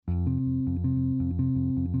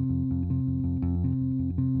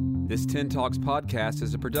This 10 Talks podcast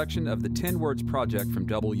is a production of the 10 Words Project from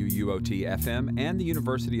WUOT FM and the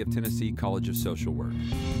University of Tennessee College of Social Work.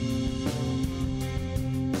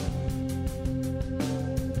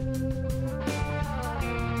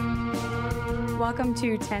 Welcome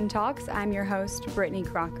to 10 Talks. I'm your host, Brittany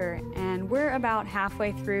Crocker, and we're about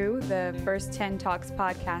halfway through the first 10 Talks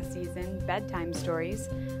podcast season, Bedtime Stories.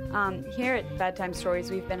 Here at Bedtime Stories,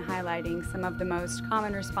 we've been highlighting some of the most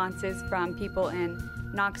common responses from people in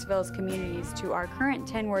Knoxville's communities to our current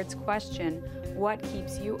 10 Words question, what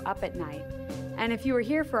keeps you up at night? And if you were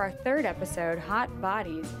here for our third episode, Hot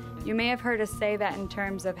Bodies, you may have heard us say that in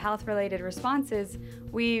terms of health-related responses,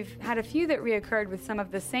 we've had a few that reoccurred with some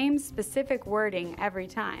of the same specific wording every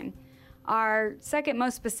time. Our second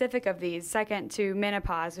most specific of these, second to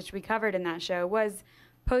menopause, which we covered in that show, was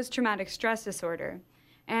post-traumatic stress disorder.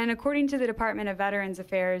 And according to the Department of Veterans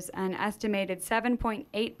Affairs, an estimated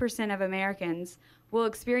 7.8% of Americans will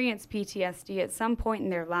experience PTSD at some point in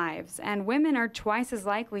their lives, and women are twice as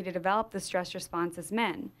likely to develop the stress response as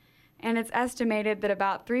men. And it's estimated that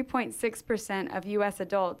about 3.6% of U.S.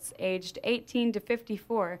 adults aged 18 to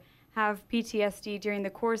 54 have PTSD during the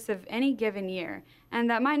course of any given year. And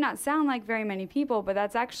that might not sound like very many people, but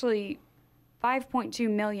that's actually 5.2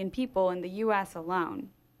 million people in the U.S.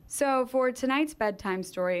 alone. So for tonight's bedtime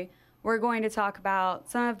story, we're going to talk about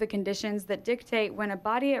some of the conditions that dictate when a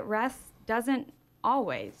body at rest doesn't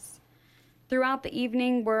always. Throughout the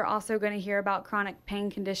evening, we're also going to hear about chronic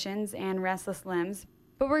pain conditions and restless limbs.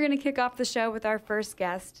 But we're going to kick off the show with our first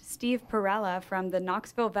guest, Steve Parella from the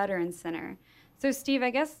Knoxville Veteran Center. So Steve,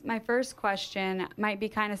 I guess my first question might be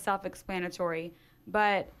kind of self-explanatory,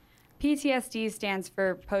 but PTSD stands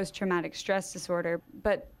for post-traumatic stress disorder,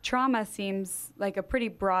 but trauma seems like a pretty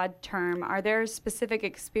broad term. Are there specific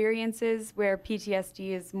experiences where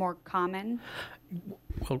PTSD is more common?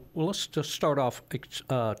 Well, let's just start off.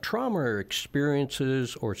 Trauma are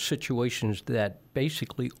experiences or situations that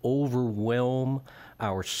basically overwhelm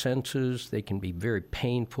our senses. They can be very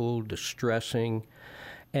painful, distressing,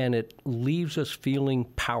 and it leaves us feeling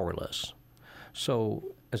powerless.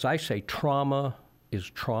 So, as I say, trauma is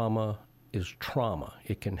trauma is trauma.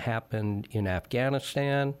 It can happen in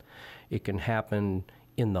Afghanistan. It can happen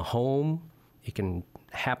in the home. It can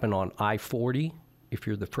happen on I-40 if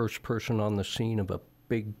you're the first person on the scene of a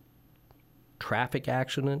big traffic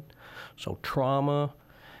accident. So trauma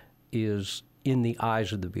is in the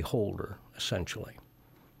eyes of the beholder, essentially.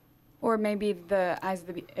 Or maybe the eyes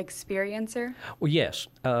of the experiencer? Well, yes.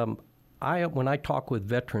 When I talk with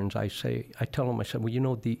veterans, I tell them,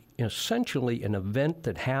 well, essentially an event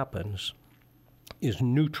that happens is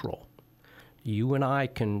neutral. You and I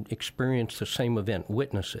can experience the same event,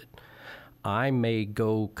 witness it. I may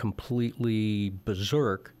go completely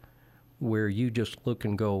berserk where you just look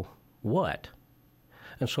and go, what?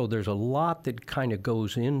 And so there's a lot that kind of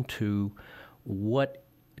goes into what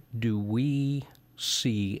do we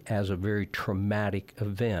see as a very traumatic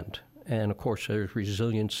event. And, of course, there's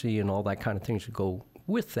resiliency and all that kind of things that go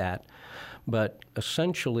with that. But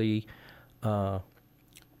essentially,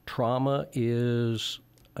 trauma is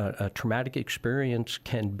a traumatic experience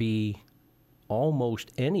can be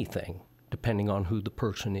almost anything, depending on who the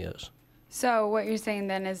person is. So what you're saying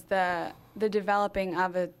then is the developing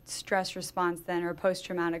of a stress response then, or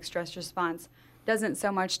post-traumatic stress response, doesn't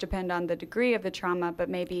so much depend on the degree of the trauma, but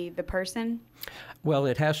maybe the person? Well,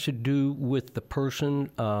 it has to do with the person.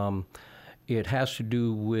 It has to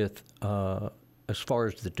do with, as far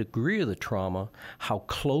as the degree of the trauma, how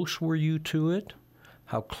close were you to it?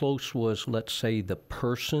 How close was, let's say, the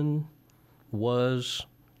person was,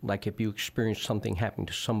 like if you experienced something happening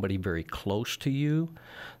to somebody very close to you,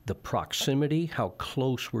 the proximity, how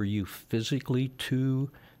close were you physically to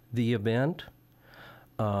the event?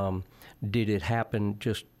 Did it happen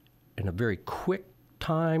just in a very quick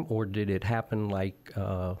time, or did it happen like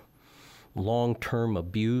long-term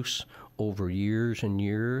abuse over years and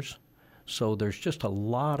years? So there's just a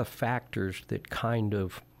lot of factors that kind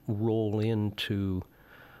of roll into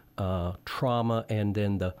trauma and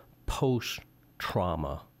then the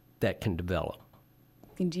post-trauma that can develop.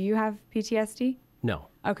 Do you have PTSD? No.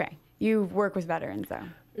 Okay. You work with veterans, though.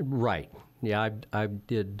 Right. Yeah, I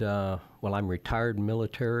did, I'm retired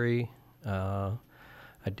military.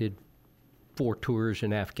 I did 4 tours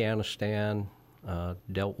in Afghanistan,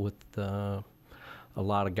 dealt with a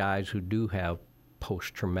lot of guys who do have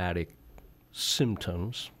post-traumatic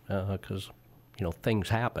symptoms because, things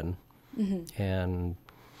happen. Mm-hmm. And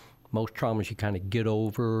most traumas you kind of get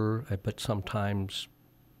over, but sometimes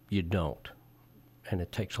you don't, and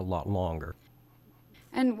it takes a lot longer.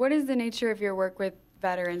 And what is the nature of your work with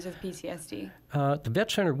veterans with PTSD? The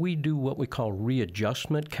Vet Center, we do what we call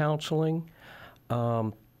readjustment counseling.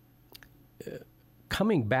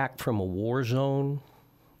 Coming back from a war zone,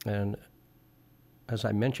 and as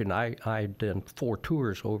I mentioned, I did 4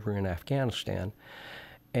 tours over in Afghanistan,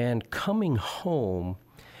 and coming home,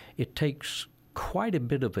 it takes quite a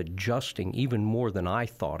bit of adjusting, even more than I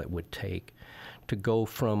thought it would take, to go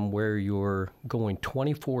from where you're going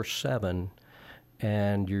 24/7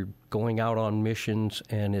 and you're going out on missions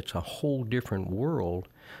and it's a whole different world,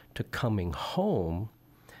 to coming home,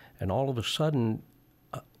 and all of a sudden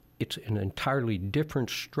it's an entirely different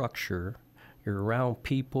structure. You're around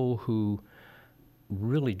people who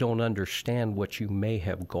really don't understand what you may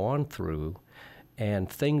have gone through, and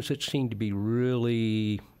things that seem to be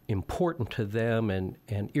really important to them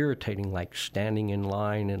and irritating, like standing in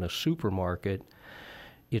line in a supermarket.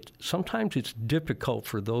 Sometimes it's difficult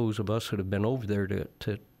for those of us that have been over there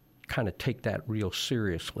to kind of take that real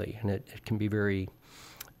seriously, and it can be very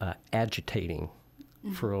agitating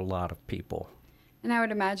for a lot of people. And I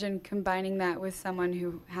would imagine combining that with someone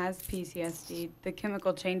who has PTSD, the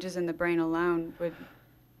chemical changes in the brain alone would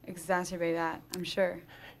exacerbate that, I'm sure.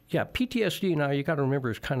 Yeah, PTSD, now you got to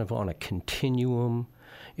remember, is kind of on a continuum.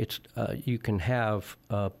 It's you can have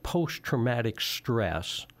post-traumatic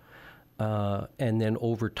stress, and then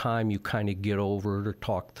over time you kind of get over it or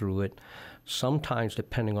talk through it. Sometimes,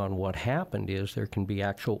 depending on what happened, there can be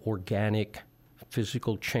actual organic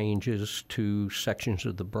physical changes to sections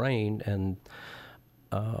of the brain, and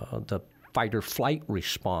the fight or flight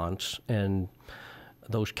response, and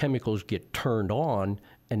those chemicals get turned on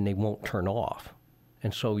and they won't turn off.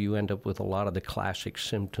 And so you end up with a lot of the classic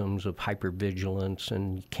symptoms of hypervigilance,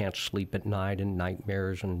 and you can't sleep at night, and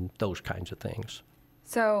nightmares and those kinds of things.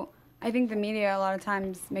 So I think the media a lot of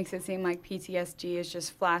times makes it seem like PTSD is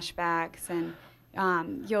just flashbacks, and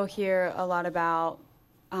you'll hear a lot about,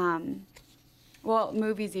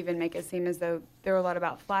 movies even make it seem as though there are a lot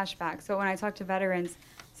about flashbacks. So when I talk to veterans,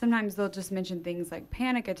 sometimes they'll just mention things like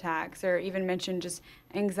panic attacks, or even mention just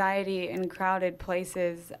anxiety in crowded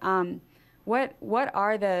places. What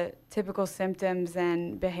are the typical symptoms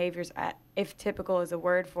and behaviors, if typical is a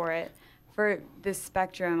word for it, for this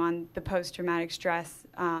spectrum on the post-traumatic stress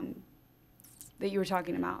that you were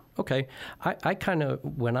talking about? Okay. I kind of,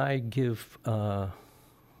 when I give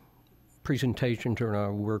presentations or I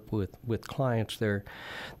work with clients, there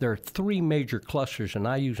are 3 major clusters, and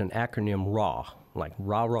I use an acronym RAH, like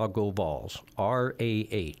Rah Go Vols,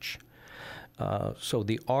 RAH. So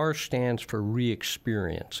the R stands for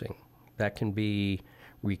re-experiencing. That can be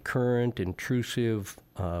recurrent, intrusive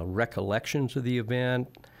recollections of the event,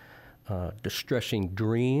 distressing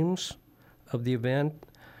dreams of the event,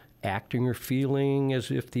 acting or feeling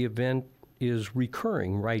as if the event is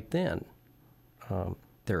recurring right then.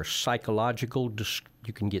 There are psychological,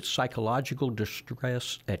 you can get psychological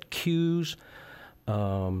distress at cues.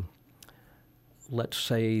 Let's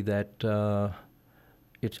say that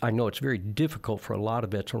I know it's very difficult for a lot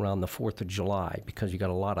of vets around the 4th of July, because you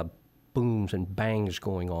got a lot of booms and bangs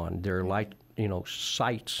going on. There are like,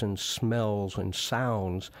 sights and smells and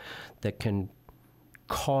sounds that can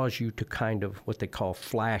cause you to kind of what they call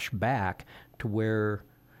flash back to where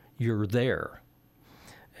you're there.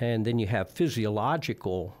 And then you have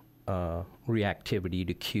physiological reactivity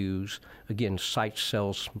to cues. Again, sights,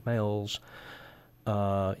 cells, smells.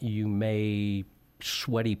 You may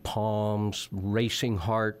sweaty palms, racing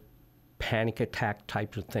heart, panic attack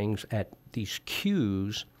types of things at these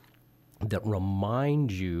cues that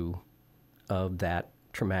remind you of that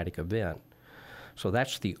traumatic event. So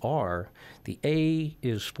that's the R. The A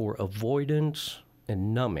is for avoidance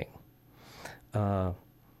and numbing.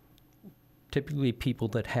 Typically, people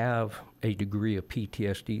that have a degree of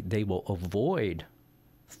PTSD, they will avoid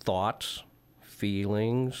thoughts,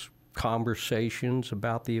 feelings, conversations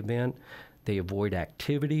about the event. They avoid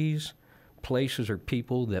activities, places, or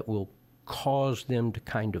people that will cause them to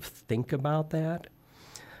kind of think about that.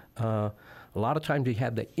 A lot of times you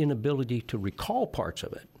have the inability to recall parts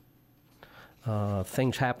of it.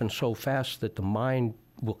 Things happen so fast that the mind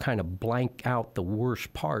will kind of blank out the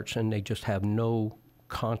worst parts, and they just have no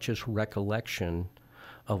conscious recollection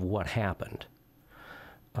of what happened.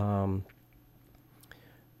 Along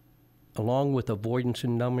with avoidance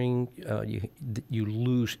and numbing, you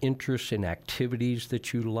lose interest in activities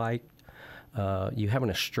that you like. You have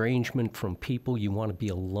an estrangement from people. You want to be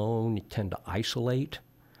alone. You tend to isolate.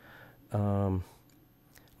 A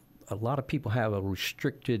lot of people have a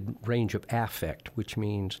restricted range of affect, which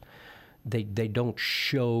means they don't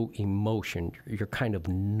show emotion. You're kind of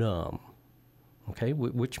numb, okay,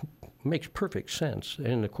 which makes perfect sense.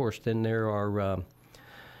 And, of course, then there are,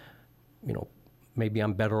 maybe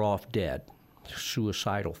I'm better off dead,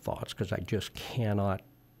 suicidal thoughts, because I just cannot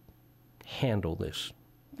handle this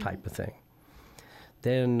type of thing.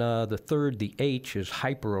 Then the third, the H, is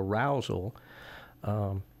hyperarousal,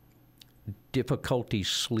 difficulty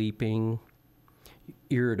sleeping,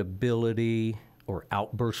 irritability, or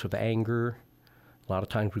outbursts of anger. A lot of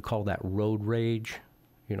times we call that road rage.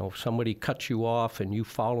 You know, if somebody cuts you off and you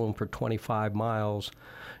follow them for 25 miles,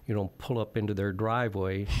 you don't pull up into their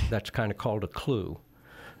driveway, that's kind of called a clue.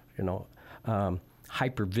 You know,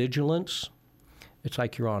 hypervigilance, it's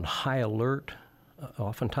like you're on high alert.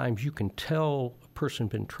 Oftentimes you can tell a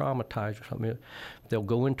person's been traumatized or something. They'll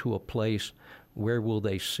go into a place, where will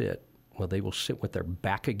they sit? Well, they will sit with their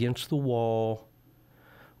back against the wall,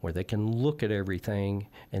 where they can look at everything,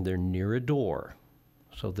 and they're near a door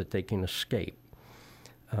so that they can escape.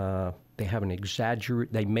 They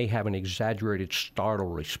may have an exaggerated startle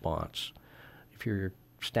response. If you're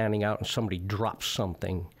standing out and somebody drops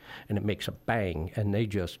something and it makes a bang, and they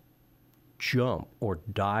just jump or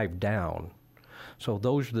dive down. So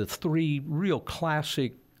those are the three real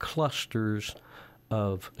classic clusters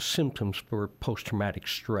of symptoms for post-traumatic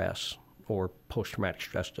stress or post-traumatic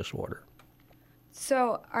stress disorder.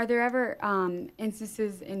 So are there ever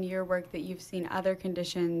instances in your work that you've seen other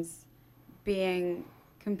conditions being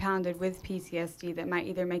compounded with PTSD that might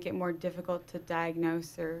either make it more difficult to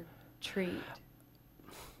diagnose or treat?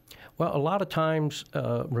 Well, a lot of times,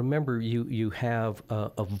 remember, you have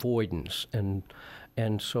avoidance, and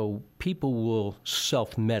so people will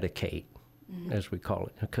self-medicate, as we call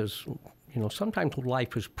it, because sometimes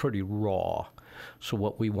life is pretty raw. So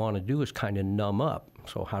what we want to do is kind of numb up.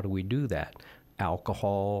 So how do we do that?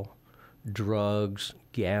 Alcohol, drugs,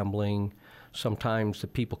 gambling. Sometimes the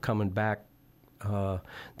people coming back,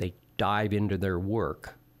 they dive into their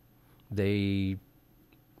work.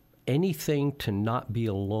 Anything to not be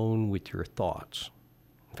alone with your thoughts.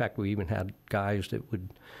 In fact, we even had guys that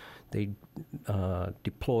they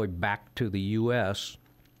deploy back to the U.S.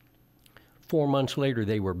 4 months later,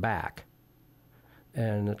 they were back.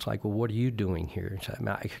 And it's like, well, what are you doing here?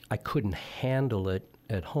 I couldn't handle it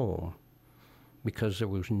at home because there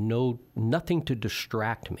was nothing to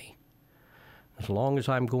distract me. As long as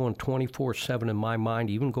I'm going 24/7 in my mind,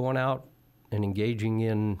 even going out and engaging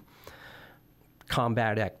in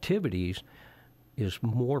combat activities is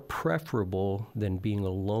more preferable than being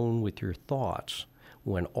alone with your thoughts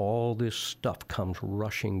when all this stuff comes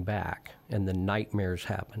rushing back and the nightmares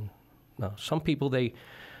happen. Now, some people,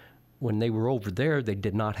 when they were over there, they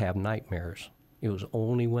did not have nightmares. It was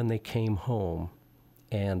only when they came home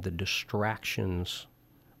and the distractions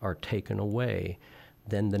are taken away,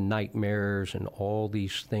 then the nightmares and all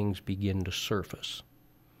these things begin to surface.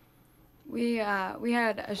 We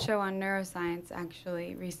had a show on neuroscience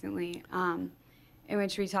actually recently in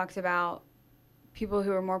which we talked about people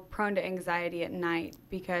who are more prone to anxiety at night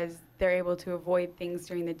because they're able to avoid things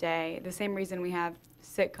during the day. The same reason we have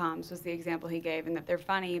sitcoms was the example he gave, and that they're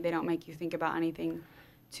funny, they don't make you think about anything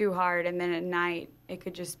too hard, and then at night it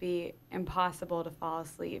could just be impossible to fall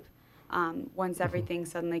asleep once everything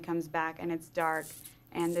suddenly comes back and it's dark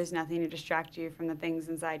and there's nothing to distract you from the things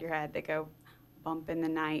inside your head that go bump in the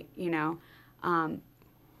night,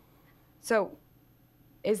 So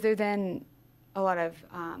is there then a lot of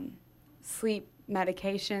sleep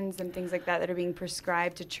medications and things like that are being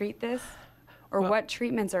prescribed to treat this? Or what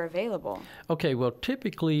treatments are available? Okay, well,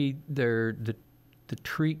 typically the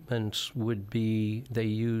treatments would be, they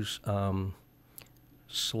use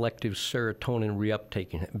selective serotonin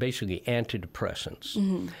reuptake, basically antidepressants.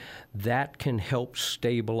 Mm-hmm. That can help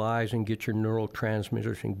stabilize and get your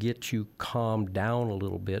neurotransmitters and get you calmed down a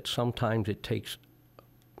little bit. Sometimes it takes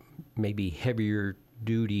maybe heavier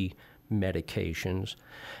duty medications,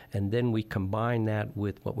 and then we combine that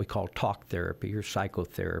with what we call talk therapy or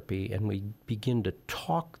psychotherapy, and we begin to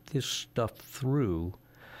talk this stuff through,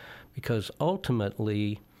 because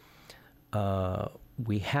ultimately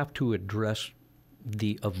we have to address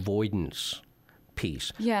the avoidance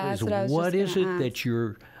piece. Yeah, that's what I was What just is it gonna ask. that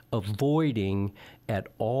you're avoiding at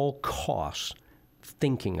all costs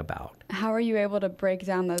thinking about? How are you able to break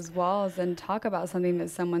down those walls and talk about something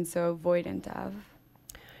that someone's so avoidant of?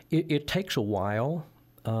 It takes a while,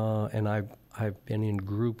 and I've been in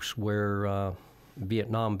groups where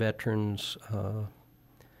Vietnam veterans,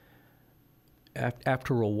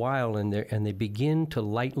 after a while, and they begin to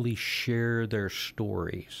lightly share their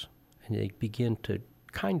stories, and they begin to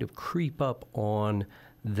kind of creep up on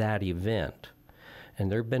that event.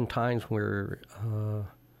 And there have been times where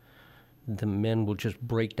the men will just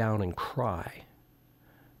break down and cry.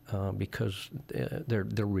 Because they're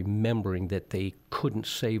remembering that they couldn't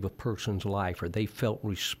save a person's life, or they felt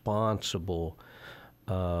responsible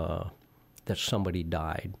that somebody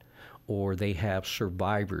died, or they have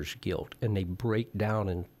survivor's guilt, and they break down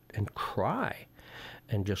and cry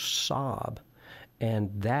and just sob.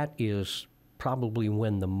 And that is probably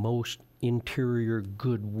when the most interior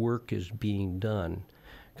good work is being done.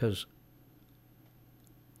 Because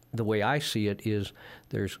the way I see it is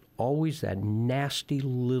there's always that nasty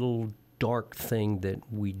little dark thing that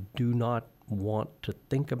we do not want to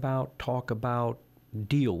think about, talk about,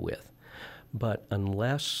 deal with. But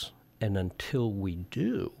unless and until we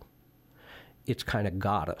do, it's kind of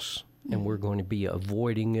got us. And we're going to be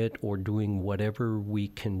avoiding it or doing whatever we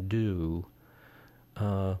can do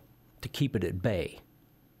to keep it at bay.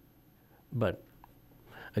 But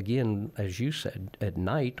again, as you said, at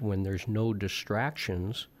night when there's no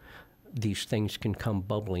distractions, these things can come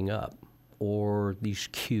bubbling up, or these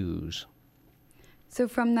cues. So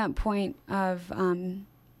from that point of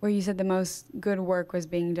where you said the most good work was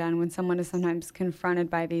being done, when someone is sometimes confronted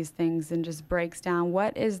by these things and just breaks down,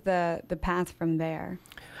 what is the path from there?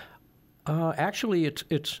 Actually,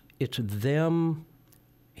 it's them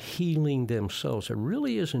healing themselves. There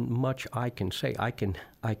really isn't much I can say. I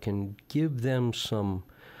can give them some.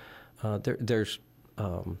 There's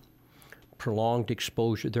prolonged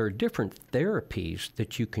exposure. There are different therapies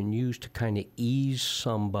that you can use to kind of ease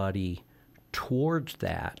somebody towards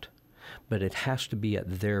that, but it has to be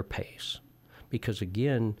at their pace, because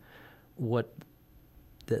again, what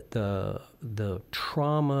the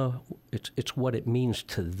trauma, it's what it means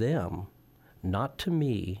to them, not to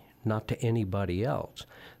me, not to anybody else.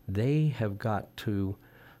 They have got to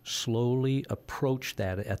slowly approach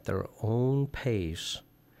that at their own pace,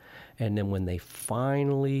 and then when they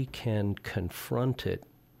finally can confront it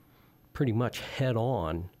pretty much head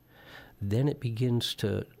on, then it begins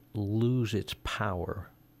to lose its power.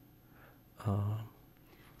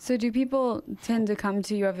 So do people tend to come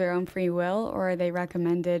to you of their own free will, or are they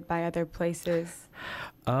recommended by other places?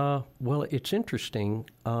 Well, it's interesting.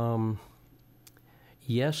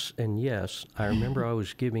 Yes and yes. I remember I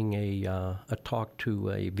was giving a talk to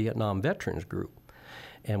a Vietnam veterans group,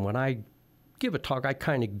 and when I give a talk, I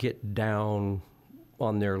kind of get down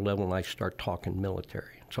on their level and I start talking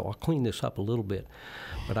military. So I'll clean this up a little bit.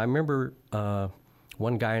 But I remember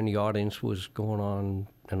one guy in the audience was going on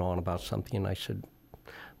and on about something, and I said,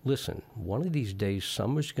 listen, one of these days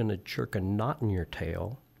someone's going to jerk a knot in your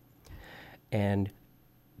tail and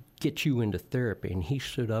get you into therapy. And he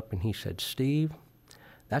stood up and he said, Steve,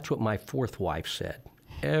 that's what my fourth wife said.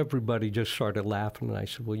 Everybody just started laughing, and I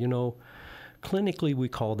said, well, you know, clinically we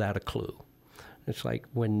call that a clue. It's like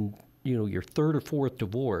when, you know, your third or fourth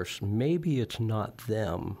divorce, maybe it's not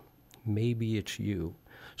them, maybe it's you.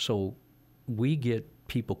 So we get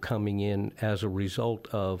people coming in as a result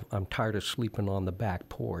of, I'm tired of sleeping on the back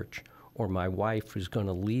porch, or my wife is going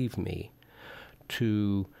to leave me,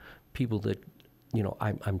 to people that, you know,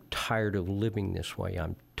 I'm tired of living this way.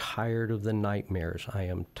 I'm tired of the nightmares. I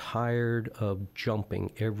am tired of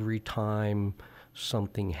jumping every time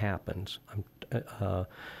something happens.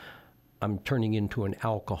 I'm turning into an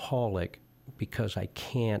alcoholic because I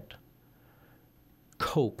can't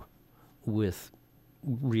cope with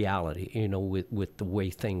reality, you know, with the way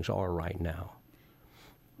things are right now.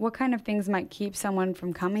 What kind of things might keep someone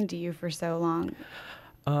from coming to you for so long?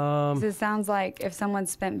 'Cause it sounds like if someone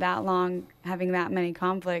spent that long having that many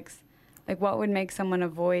conflicts, like what would make someone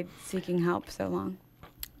avoid seeking help so long?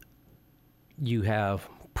 You have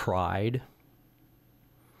pride,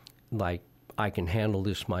 like, I can handle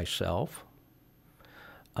this myself.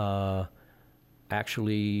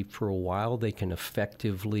 Actually, for a while, they can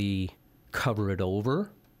effectively cover it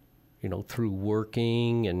over, you know, through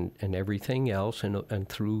working and everything else, and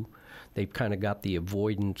through, they've kind of got the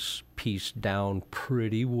avoidance piece down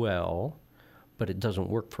pretty well, but it doesn't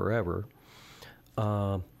work forever.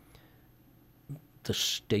 The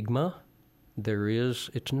stigma, there is,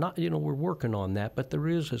 it's not, you know, we're working on that, but there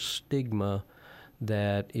is a stigma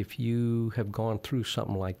that if you have gone through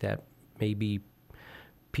something like that, maybe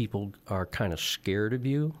people are kind of scared of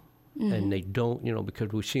you, and they don't, you know,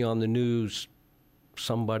 because we see on the news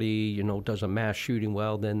somebody, you know, does a mass shooting,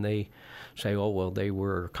 well, then they say, oh, well, they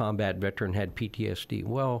were a combat veteran, had PTSD.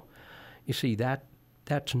 Well, you see,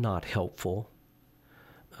 that's not helpful.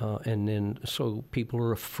 And then, so people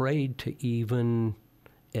are afraid to even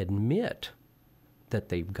admit that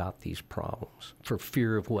they've got these problems for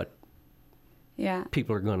fear of what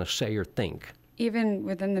people are going to say or think. Even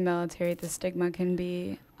within the military, the stigma can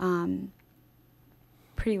be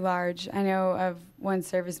pretty large. I know of one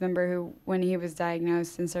service member who, when he was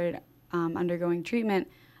diagnosed and started undergoing treatment,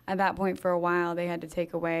 at that point for a while they had to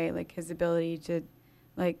take away like his ability to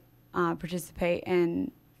like participate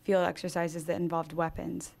in field exercises that involved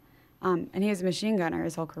weapons. And he was a machine gunner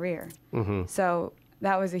his whole career. Mm-hmm. So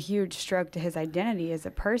that was a huge stroke to his identity as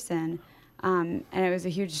a person. And it was a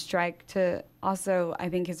huge strike to also, I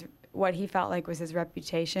think, what he felt like was his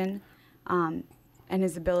reputation, and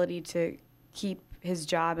his ability to keep his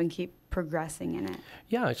job and keep progressing in it.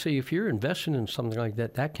 Yeah, see, if you're invested in something like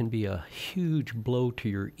that, that can be a huge blow to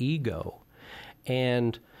your ego.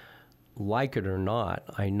 And like it or not,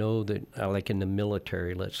 I know that, like in the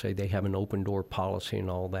military, let's say they have an open door policy and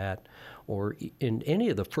all that, or in any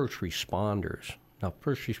of the first responders. Now,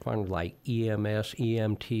 first responders like EMS,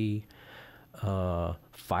 EMT,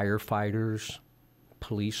 firefighters,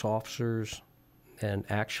 police officers, and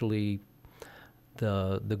actually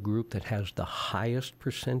the group that has the highest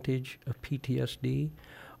percentage of PTSD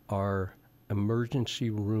are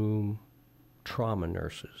emergency room trauma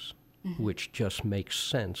nurses, mm-hmm. which just makes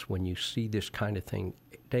sense when you see this kind of thing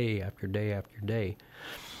day after day after day.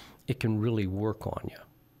 It can really work on you.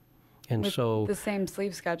 And with so the same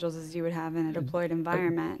sleep schedules as you would have in a deployed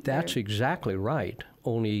environment. That's exactly right.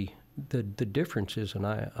 Only the difference is, and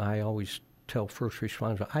I always tell first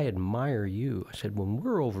responders, I admire you. I said, when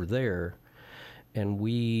we're over there and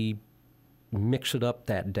we mix it up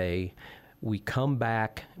that day, we come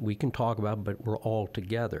back, we can talk about it, but we're all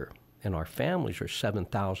together. And our families are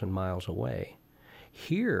 7,000 miles away.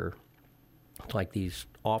 Here, it's like these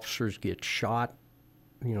officers get shot,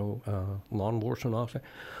 law enforcement officer.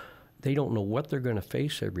 They don't know what they're going to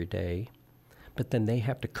face every day, but then they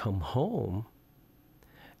have to come home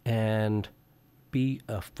and be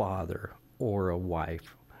a father or a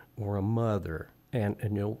wife or a mother and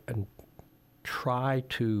try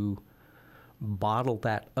to bottle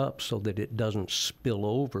that up so that it doesn't spill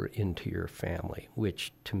over into your family,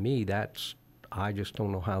 which to me, I just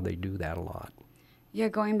don't know how they do that a lot. Yeah,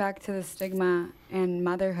 going back to the stigma and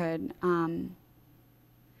motherhood,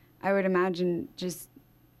 I would imagine just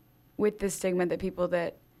with the stigma that people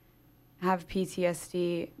that have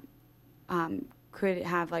PTSD could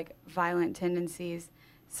have like violent tendencies.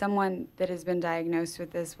 Someone that has been diagnosed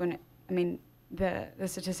with this, the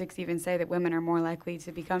statistics even say that women are more likely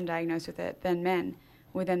to become diagnosed with it than men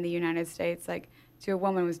within the United States. Like, to a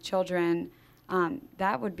woman with children,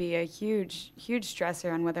 that would be a huge, huge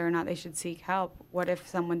stressor on whether or not they should seek help. What if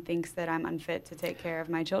someone thinks that I'm unfit to take care of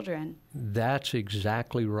my children? That's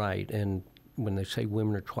exactly right. And when they say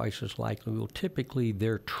women are twice as likely, well, typically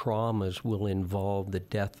their traumas will involve the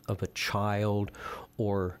death of a child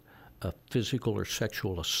or a physical or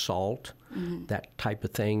sexual assault, mm-hmm. that type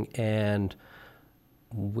of thing. And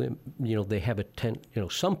they have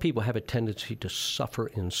some people have a tendency to suffer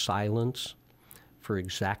in silence for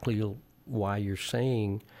exactly why you're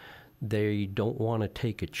saying they don't want to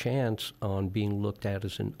take a chance on being looked at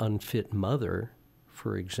as an unfit mother,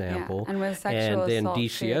 for example. Yeah, and with sexual then assault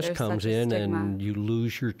DCS too, comes in and you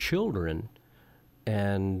lose your children.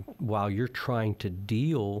 And while you're trying to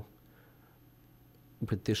deal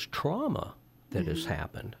with this trauma that mm-hmm. has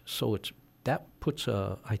happened. So that puts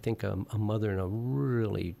I think a mother in a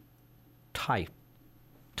really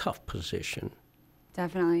tough position.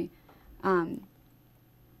 Definitely.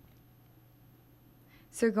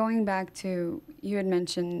 So going back to, you had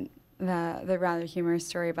mentioned the rather humorous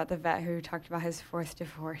story about the vet who talked about his fourth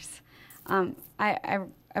divorce. I've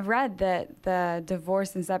read that the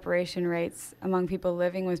divorce and separation rates among people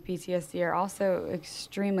living with PTSD are also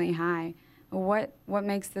extremely high. What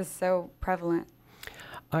makes this so prevalent?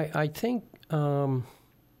 I think, and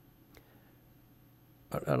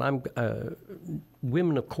I'm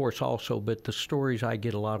women, of course, also, but the stories I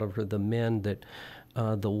get a lot of are the men that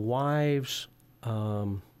the wives,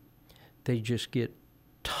 they just get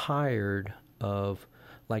tired of,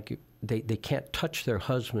 like, they can't touch their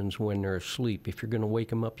husbands when they're asleep. If you're going to wake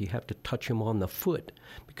them up, you have to touch them on the foot,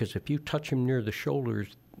 because if you touch them near the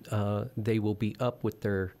shoulders, they will be up with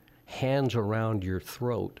their hands around your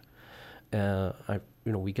throat.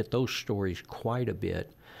 We get those stories quite a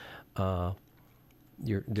bit.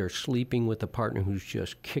 They're sleeping with a partner who's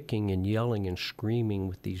just kicking and yelling and screaming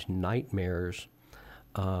with these nightmares.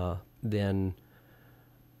 Then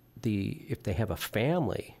if they have a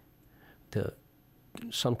family,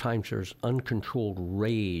 sometimes there's uncontrolled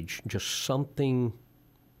rage. Just something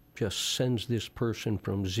just sends this person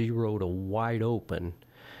from zero to wide open.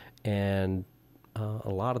 And a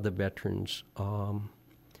lot of the veterans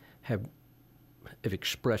have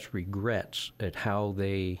expressed regrets at how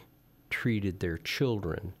they treated their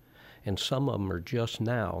children. And some of them are just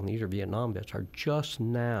now, and these are Vietnam vets, are just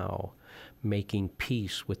now making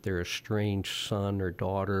peace with their estranged son or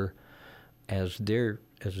daughter as the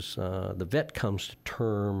vet comes to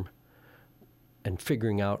term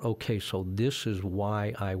figuring out, okay, so this is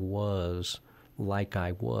why I was like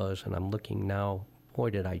I was, and I'm looking now, boy,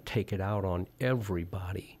 did I take it out on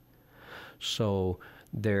everybody. So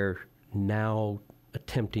they're now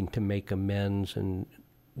attempting to make amends and,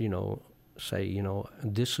 say,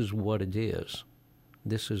 this is what it is.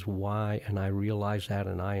 This is why, and I realize that,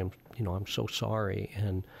 and I am, I'm so sorry.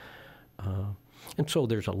 And so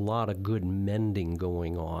there's a lot of good mending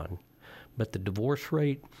going on. But the divorce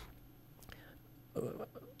rate,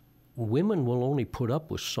 women will only put up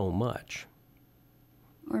with so much.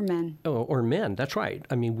 Or men. Or men, that's right.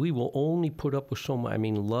 I mean, we will only put up with so much. I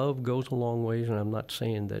mean, love goes a long ways, and I'm not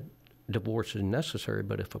saying that divorce is necessary,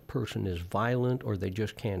 but if a person is violent or they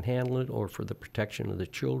just can't handle it, or for the protection of the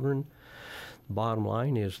children, bottom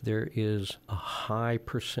line is there is a high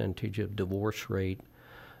percentage of divorce rate,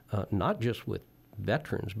 not just with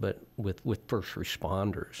veterans, but with first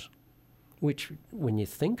responders, which, when you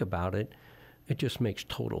think about it, it just makes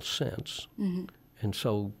total sense. Mm-hmm. And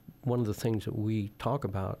so one of the things that we talk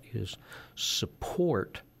about is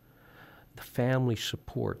support. The family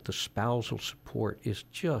support, the spousal support is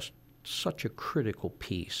just such a critical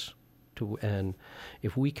piece. And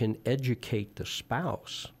if we can educate the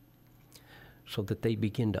spouse so that they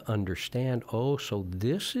begin to understand, oh, so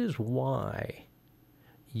this is why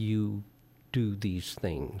you do these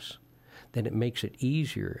things, then it makes it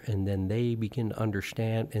easier, and then they begin to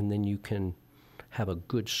understand, and then you can have a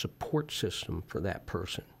good support system for that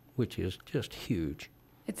person, which is just huge.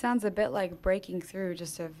 It sounds a bit like breaking through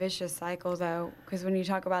just a vicious cycle, though, because when you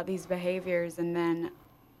talk about these behaviors, and then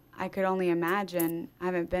I could only imagine, I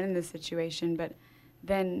haven't been in this situation, but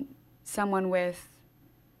then someone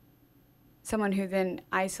who then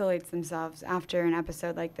isolates themselves after an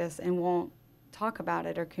episode like this and won't talk about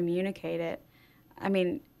it or communicate it. I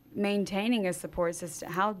mean, maintaining a support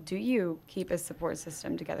system, how do you keep a support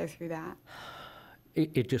system together through that?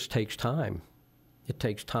 It just takes time. It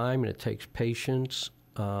takes time, and it takes patience.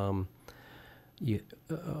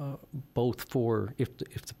 Both for if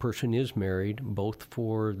the person is married, both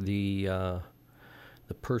for the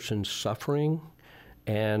person suffering,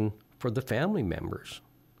 and for the family members.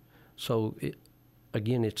 So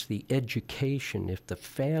again, it's the education. If the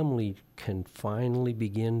family can finally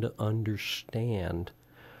begin to understand,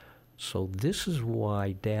 so this is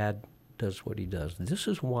why Dad does what he does. This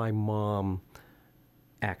is why Mom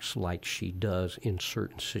acts like she does in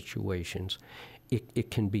certain situations.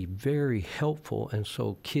 It can be very helpful, and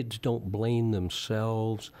so kids don't blame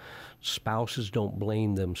themselves, spouses don't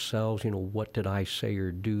blame themselves, what did I say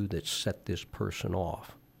or do that set this person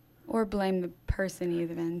off? Or blame the person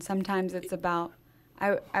even. Sometimes it's about,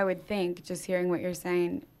 I would think, just hearing what you're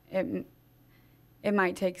saying, it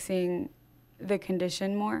might take seeing the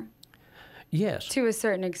condition more. Yes. To a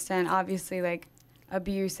certain extent, obviously, like,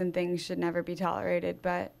 abuse and things should never be tolerated,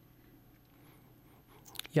 but...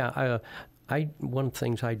 Yeah, one of the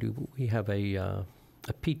things I do, we have a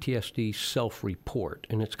PTSD self-report,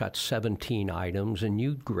 and it's got 17 items, and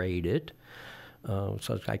you grade it. So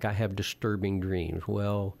it's like, I have disturbing dreams.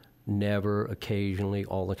 Well, never, occasionally,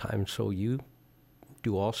 all the time. So you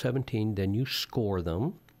do all 17, then you score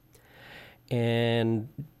them. And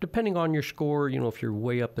depending on your score, if you're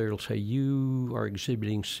way up there, it'll say you are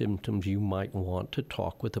exhibiting symptoms you might want to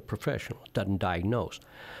talk with a professional. It doesn't diagnose.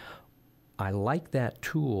 I like that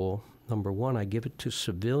tool. Number one, I give it to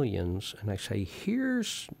civilians, and I say,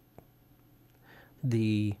 here's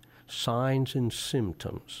the signs and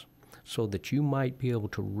symptoms, so that you might be able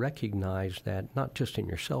to recognize that, not just in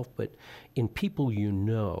yourself, but in people you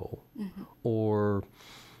know, mm-hmm. or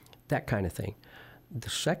that kind of thing. The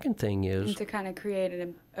second thing is... And to kind of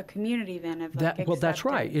create a community then of that. Well, that's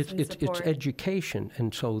right. It's support. education.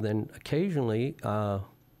 And so then occasionally a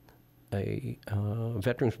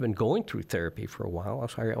veteran's been going through therapy for a while. I'll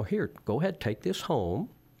say, oh, here, go ahead, take this home.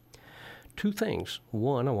 Two things.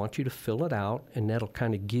 One, I want you to fill it out, and that'll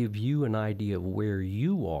kind of give you an idea of where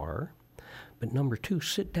you are. But number two,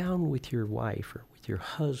 sit down with your wife or with your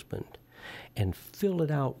husband and fill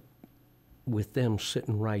it out with them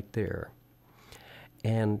sitting right there.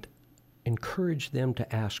 And encourage them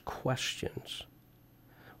to ask questions.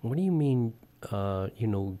 What do you mean,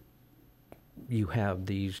 you have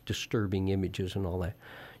these disturbing images and all that?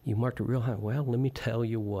 You marked it real high. Well, let me tell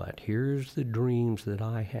you what. Here's the dreams that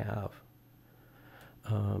I have.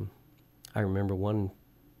 I remember one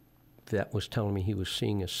vet was telling me he was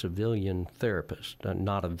seeing a civilian therapist,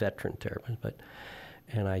 not a veteran therapist,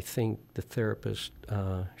 and I think the therapist,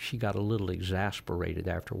 she got a little exasperated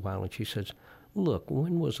after a while, and she says, look,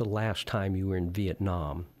 when was the last time you were in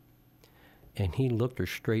Vietnam? And he looked her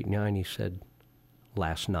straight in the eye and he said,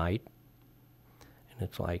 last night. And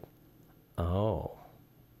it's like, Oh.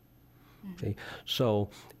 See? So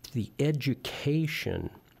the education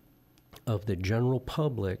of the general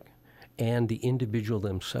public and the individual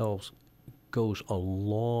themselves goes a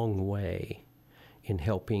long way in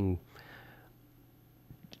helping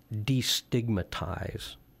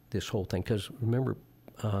destigmatize this whole thing. Because remember,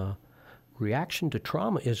 reaction to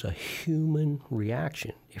trauma is a human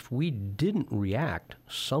reaction. If we didn't react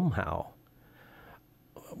somehow,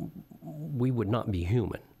 we would not be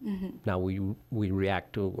human. Mm-hmm. Now, we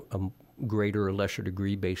react to a greater or lesser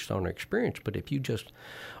degree based on our experience, but if you just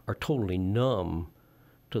are totally numb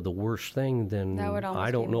to the worst thing, then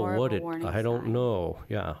I don't know what it, I don't know.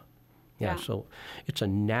 Yeah. So it's a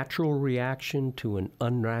natural reaction to an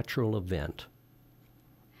unnatural event.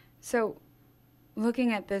 So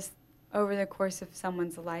looking at this over the course of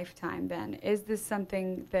someone's lifetime, then, is this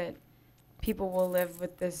something that people will live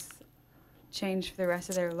with this change for the rest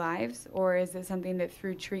of their lives, or is it something that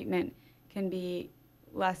through treatment can be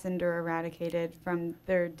lessened or eradicated from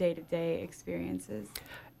their day-to-day experiences?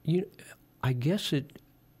 I guess it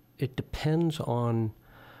depends on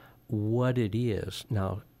what it is.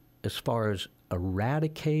 Now, as far as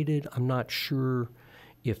eradicated, I'm not sure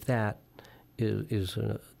if that is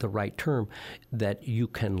the right term, that you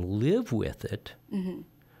can live with it mm-hmm.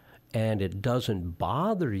 and it doesn't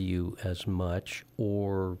bother you as much,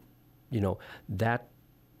 or,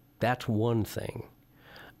 that's one thing.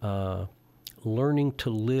 Learning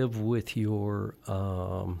to live with your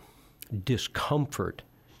discomfort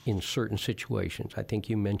in certain situations. I think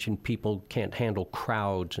you mentioned people can't handle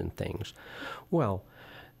crowds and things. Well,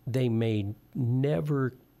 they may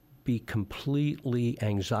never be completely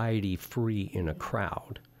anxiety-free in a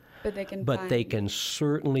crowd. But they can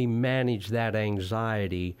certainly manage that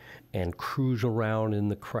anxiety and cruise around in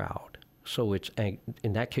the crowd. So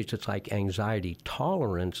in that case, it's like anxiety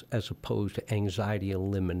tolerance as opposed to anxiety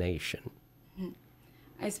elimination.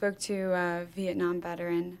 I spoke to a Vietnam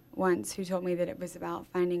veteran once who told me that it was about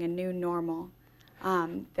finding a new normal,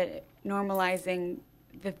 that normalizing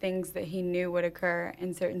the things that he knew would occur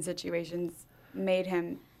in certain situations made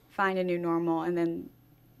him find a new normal and then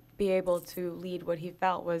be able to lead what he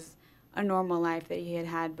felt was a normal life that he had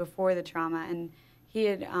had before the trauma. And he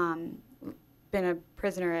had been a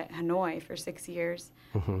prisoner at Hanoi for 6 years,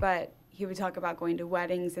 mm-hmm. but he would talk about going to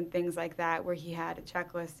weddings and things like that where he had a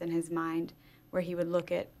checklist in his mind where he would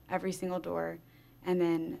look at every single door, and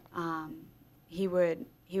then he would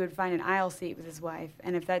find an aisle seat with his wife,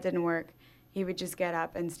 and if that didn't work, he would just get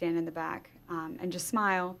up and stand in the back and just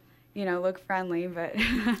smile, look friendly, but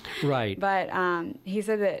right. But he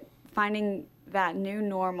said that finding that new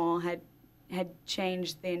normal had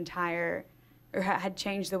changed the entire, or had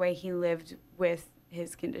changed the way he lived with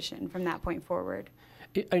his condition from that point forward.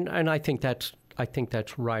 And I think that's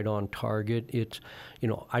right on target. It's,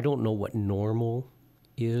 I don't know what normal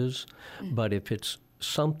is, mm-hmm. but if it's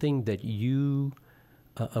something that you,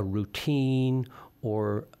 a routine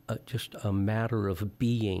or just a matter of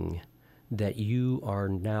being that you are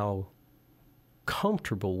now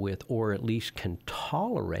comfortable with or at least can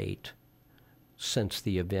tolerate since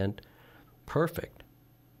the event, perfect.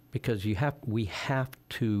 Because we have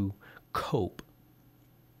to cope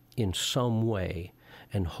in some way.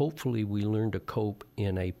 And hopefully we learn to cope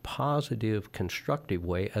in a positive, constructive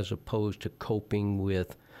way as opposed to coping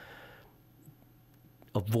with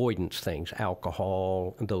avoidance things,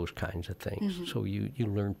 alcohol, those kinds of things. Mm-hmm. So you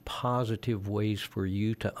learn positive ways for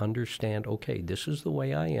you to understand, okay, this is the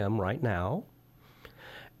way I am right now,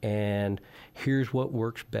 and here's what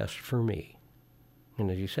works best for me.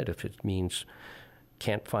 And as you said, if it means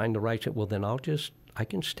can't find the right, well, then I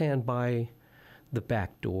can stand by the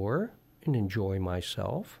back door and enjoy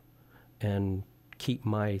myself and keep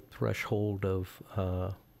my threshold of,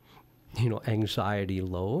 anxiety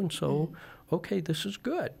low. And so, okay, this is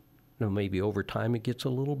good. Now, maybe over time it gets a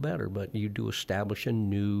little better, but you do establish a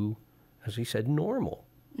new, as he said, normal.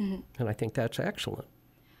 Mm-hmm. And I think that's excellent.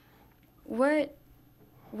 What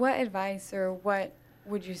advice or what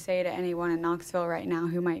would you say to anyone in Knoxville right now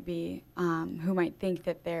who might think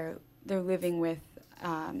that they're living with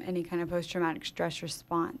any kind of post-traumatic stress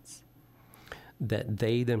response? That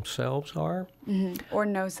they themselves are? Mm-hmm. Or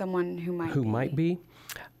know someone who might be?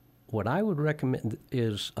 What I would recommend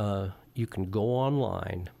is you can go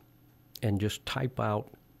online and just type out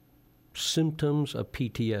symptoms of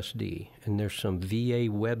PTSD. And there's some VA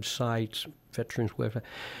websites, veterans websites,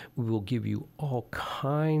 will give you all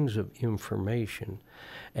kinds of information.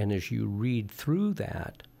 And as you read through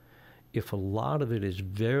that, if a lot of it is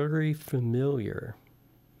very familiar,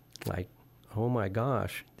 like, oh my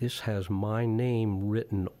gosh, this has my name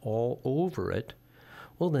written all over it,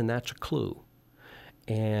 well, then that's a clue.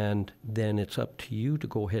 and then it's up to you to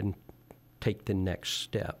go ahead and take the next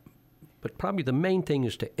step. But probably the main thing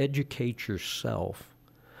is to educate yourself,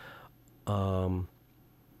 so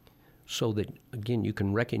that, again, you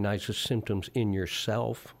can recognize the symptoms in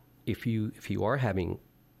yourself. If you are having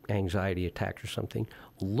anxiety attacks or something,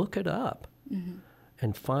 look it up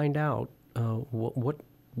and find out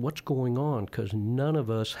what's going on, because none of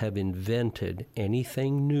us have invented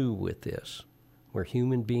anything new with this. We're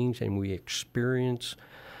human beings, and we experience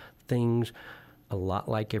things a lot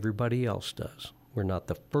like everybody else does. We're not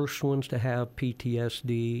the first ones to have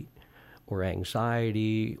PTSD or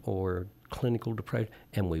anxiety or clinical depression,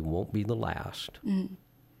 and we won't be the last.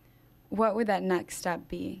 What would that next step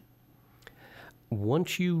be?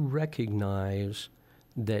 Once you recognize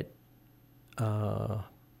that,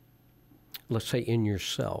 let's say in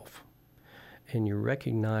yourself, and you're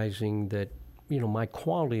recognizing that, my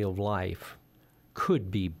quality of life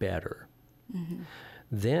could be better,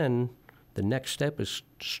 then the next step is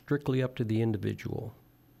strictly up to the individual.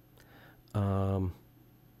 I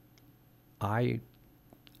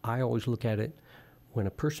always look at it, when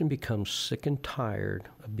a person becomes sick and tired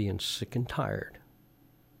of being sick and tired,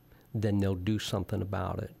 then they'll do something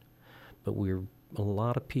about it. But a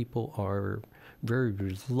lot of people are very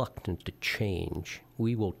reluctant to change.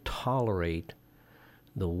 We will tolerate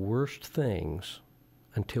the worst things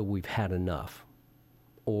until we've had enough,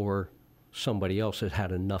 or somebody else has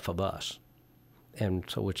had enough of us. And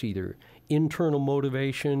so it's either internal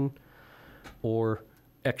motivation or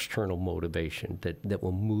external motivation that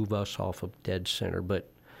will move us off of dead center.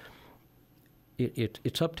 But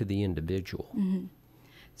it's up to the individual.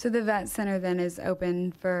 So the Vet Center then is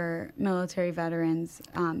open for military veterans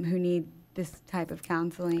who need this type of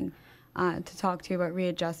counseling to talk to you about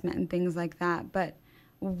readjustment and things like that. But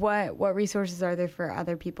what resources are there for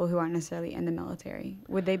other people who aren't necessarily in the military?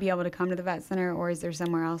 Would they be able to come to the Vet Center, or is there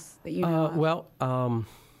somewhere else that you know of? Well,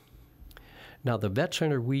 now the Vet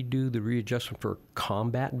Center, we do the readjustment for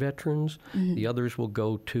combat veterans. The others will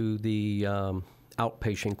go to the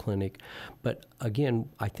outpatient clinic. But again,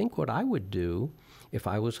 I think what I would do if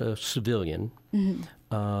I was a civilian,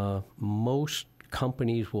 most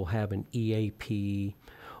companies will have an EAP,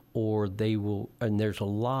 or they will, and there's a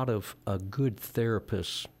lot of good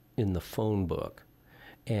therapists in the phone book.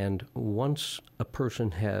 And once a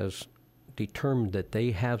person has determined that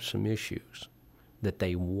they have some issues that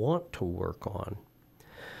they want to work on,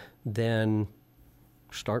 then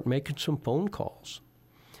start making some phone calls.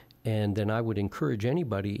 And then I would encourage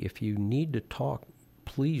anybody, if you need to talk,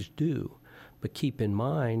 please do. But keep in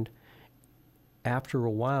mind, after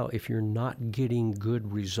a while, if you're not getting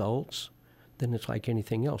good results, then it's like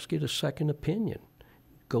anything else. Get a second opinion.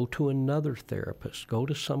 Go to another therapist. Go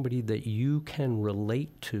to somebody that you can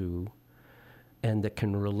relate to and that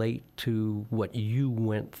can relate to what you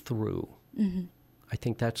went through. I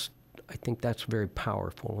think that's very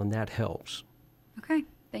powerful, and that helps. Okay.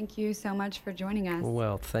 Thank you so much for joining us.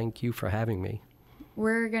 Well, thank you for having me.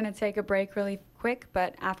 We're going to take a break really quick,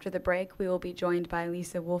 but after the break, we will be joined by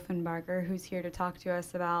Lisa Wolfenbarger, who's here to talk to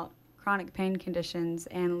us about chronic pain conditions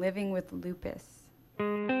and living with lupus.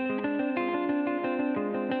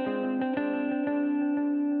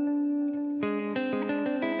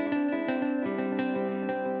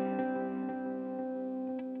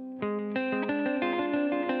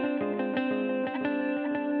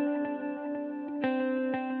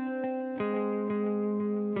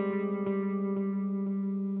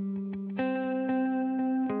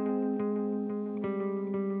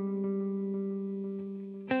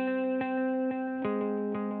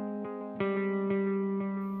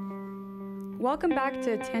 Welcome back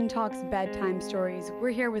to 10 Talks Bedtime Stories.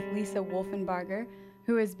 We're here with Lisa Wolfenbarger,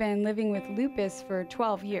 who has been living with lupus for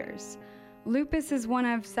 12 years. Lupus is one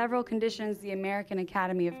of several conditions the American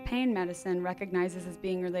Academy of Pain Medicine recognizes as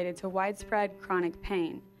being related to widespread chronic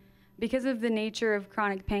pain. Because of the nature of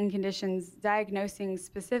chronic pain conditions, diagnosing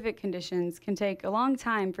specific conditions can take a long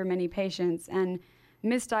time for many patients, and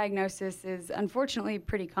misdiagnosis is unfortunately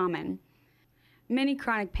pretty common. Many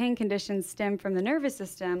chronic pain conditions stem from the nervous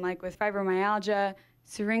system, like with fibromyalgia,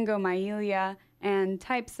 syringomyelia, and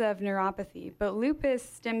types of neuropathy. But lupus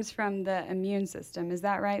stems from the immune system. Is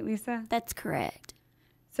that right, Lisa? That's correct.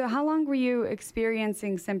 So how long were you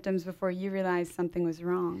experiencing symptoms before you realized something was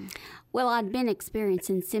wrong? Well, I'd been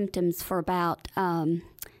experiencing symptoms for about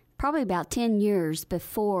probably about 10 years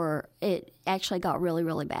before it actually got really,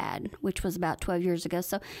 really bad, which was about 12 years ago.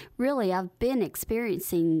 So really, I've been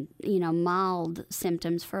experiencing, mild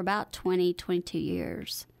symptoms for about 20, 22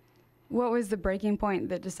 years. What was the breaking point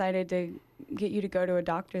that decided to get you to go to a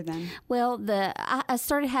doctor then? Well, I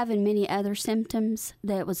started having many other symptoms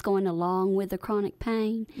that was going along with the chronic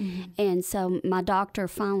pain. Mm-hmm. And so my doctor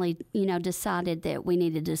finally, decided that we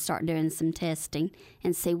needed to start doing some testing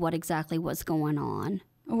and see what exactly was going on.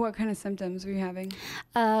 What kind of symptoms were you having?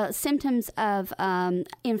 Symptoms of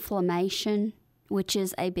inflammation, which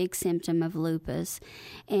is a big symptom of lupus,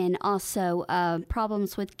 and also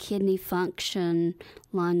problems with kidney function,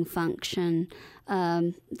 lung function,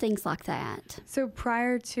 things like that. So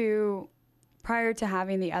prior to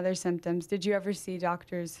having the other symptoms, did you ever see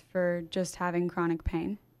doctors for just having chronic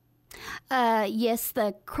pain? Yes,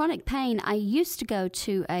 the chronic pain, I used to go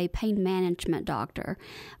to a pain management doctor,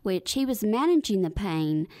 which he was managing the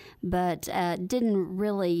pain, but didn't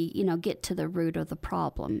really, get to the root of the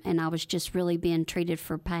problem. And I was just really being treated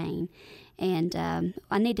for pain. And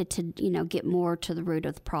I needed to, get more to the root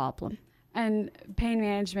of the problem. And pain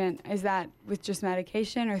management, is that with just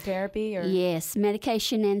medication or therapy? Or? Yes,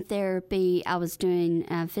 medication and therapy. I was doing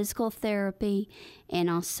physical therapy and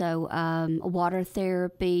also water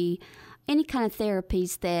therapy, any kind of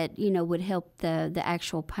therapies that, would help the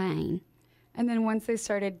actual pain. And then once they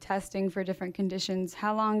started testing for different conditions,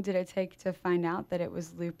 how long did it take to find out that it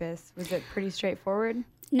was lupus? Was it pretty straightforward?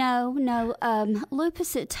 No.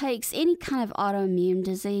 Lupus, it takes any kind of autoimmune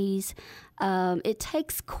disease. It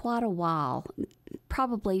takes quite a while,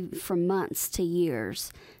 probably from months to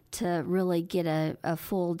years, to really get a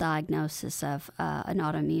full diagnosis of an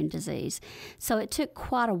autoimmune disease. So it took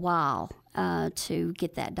quite a while to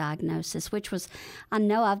get that diagnosis, which was, I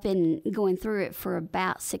know I've been going through it for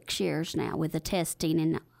about 6 years now with the testing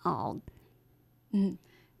and all. Mm-hmm.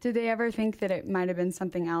 Did they ever think that it might have been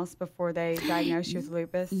something else before they diagnosed you with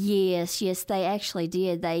lupus? Yes, they actually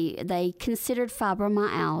did. They considered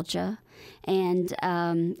fibromyalgia,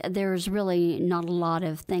 and there's really not a lot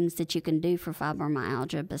of things that you can do for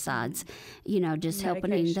fibromyalgia besides, just helping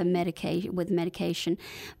the medication.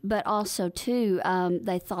 But also, too,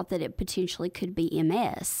 they thought that it potentially could be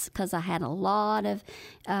MS because I had a lot of,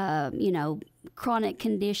 chronic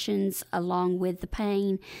conditions along with the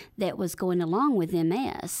pain that was going along with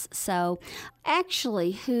MS. So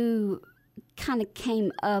actually, who kind of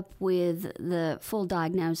came up with the full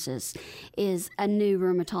diagnosis is a new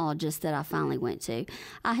rheumatologist that I finally went to.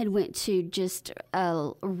 I had went to just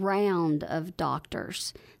a round of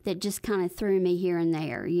doctors that just kind of threw me here and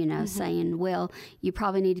there, saying, well, you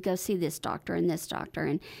probably need to go see this doctor and this doctor.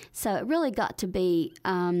 And so it really got to be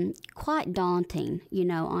quite daunting,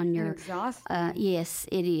 on your... Exhausting. Yes,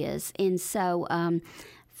 it is. And so...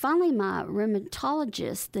 finally, my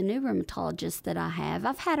rheumatologist, the new rheumatologist that I have,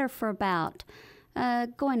 I've had her for about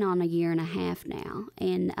going on 1.5 years now.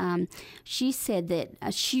 And she said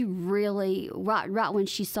that she really, right when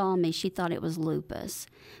she saw me, she thought it was lupus.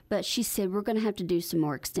 But she said, we're going to have to do some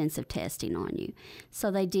more extensive testing on you. So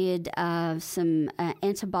they did some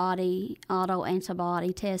autoantibody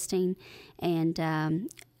testing and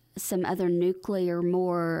some other nuclear,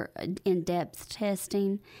 more in-depth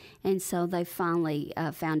testing. And so they finally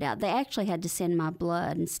found out. They actually had to send my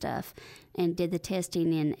blood and stuff and did the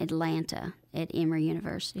testing in Atlanta at Emory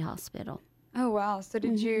University Hospital. Oh, wow. So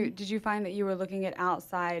did you find that you were looking at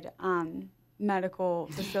outside medical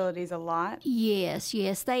facilities a lot? Yes.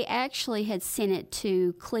 They actually had sent it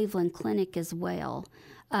to Cleveland Clinic as well.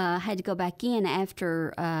 Had to go back in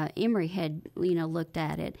after Emory had, looked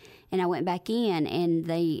at it. And I went back in, and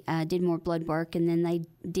they did more blood work, and then they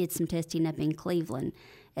did some testing up in Cleveland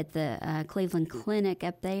at the Cleveland Clinic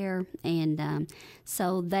up there. And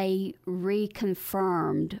so they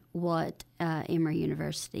reconfirmed what Emory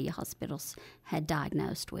University hospitals had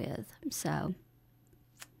diagnosed with. So,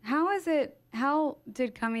 how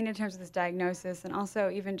did coming to terms with this diagnosis and also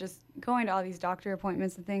even just going to all these doctor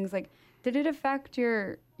appointments and things, did it affect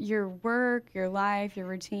your work, your life, your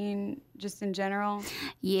routine, just in general?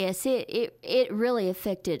 Yes, it really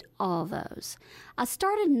affected all those. I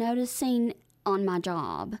started noticing on my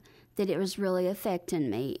job that it was really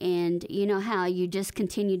affecting me. And you know how you just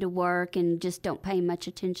continue to work and just don't pay much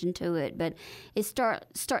attention to it, but it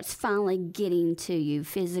starts finally getting to you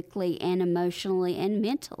physically and emotionally and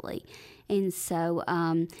mentally. And so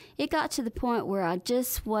it got to the point where I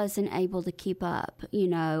just wasn't able to keep up,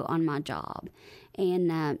 on my job.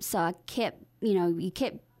 And so I kept,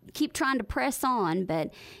 keep trying to press on,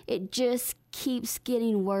 but it just keeps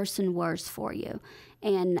getting worse and worse for you.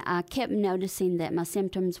 And I kept noticing that my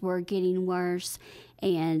symptoms were getting worse,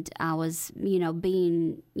 and I was,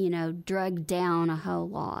 being, drugged down a whole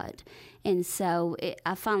lot. And so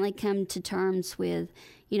I finally come to terms with,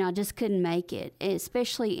 I just couldn't make it,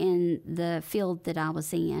 especially in the field that I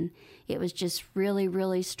was in. It was just really,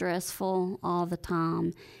 really stressful all the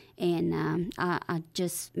time. And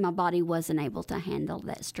my body wasn't able to handle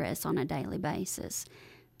that stress on a daily basis.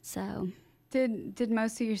 So, did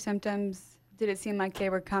most of your symptoms, did it seem like they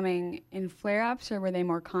were coming in flare-ups, or were they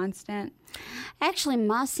more constant? Actually,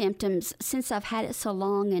 my symptoms, since I've had it so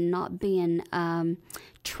long and not being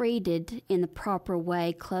treated in the proper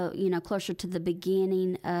way, closer to the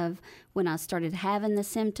beginning of when I started having the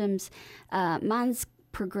symptoms, mine's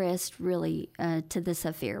progressed really to the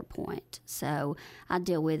severe point. So I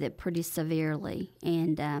deal with it pretty severely,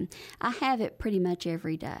 and I have it pretty much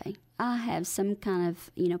every day. I have some kind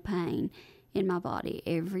of pain in my body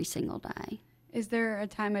every single day. Is there a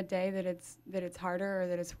time of day that it's harder or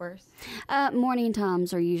that it's worse? Morning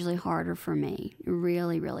times are usually harder for me,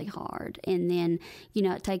 really, really hard. And then,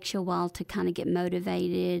 it takes you a while to kind of get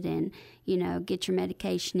motivated and, get your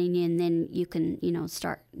medication in you, and then you can,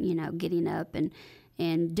 start, getting up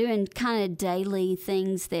and doing kind of daily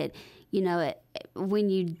things that, when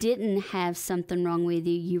you didn't have something wrong with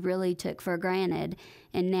you, you really took for granted.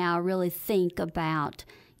 And now really think about,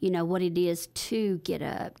 what it is to get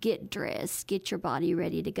up, get dressed, get your body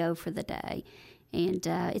ready to go for the day. And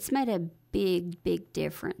it's made a big, big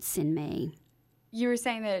difference in me. You were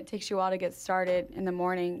saying that it takes you a while to get started in the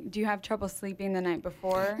morning. Do you have trouble sleeping the night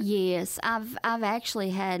before? Yes, I've actually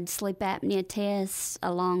had sleep apnea tests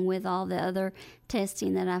along with all the other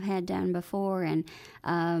testing that I've had done before, and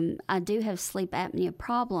I do have sleep apnea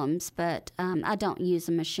problems, but I don't use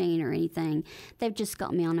a machine or anything. They've just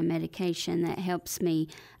got me on a medication that helps me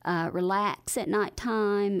relax at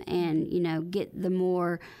nighttime and get the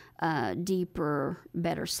more deeper,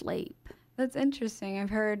 better sleep. That's interesting. I've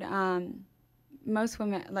heard most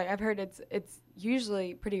women, I've heard it's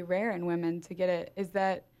usually pretty rare in women to get it. Is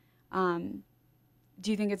that, do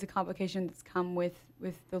you think it's a complication that's come with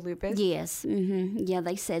the lupus? Yes. Mm-hmm. Yeah,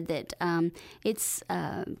 they said that it's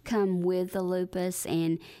come with the lupus,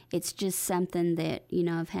 and it's just something that,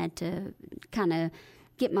 I've had to kind of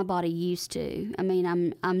get my body used to. I mean,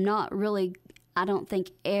 I'm not really, I don't think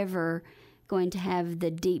ever going to have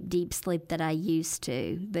the deep sleep that I used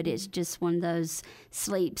to, but it's just one of those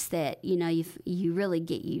sleeps that you really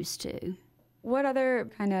get used to. What other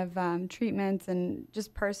kind of treatments and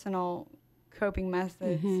just personal coping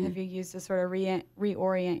methods have you used to sort of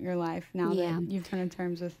reorient your life now that you've come to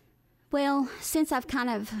terms with? Well, since I've kind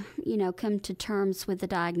of come to terms with the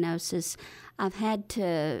diagnosis, I've had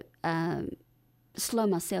to slow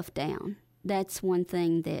myself down. That's one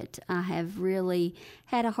thing that I have really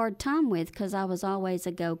had a hard time with, because I was always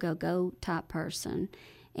a go type person.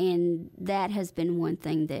 And that has been one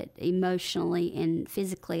thing that emotionally and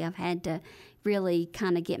physically I've had to really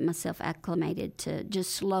kind of get myself acclimated to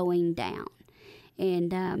just slowing down.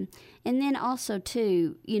 And then also,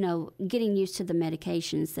 too, getting used to the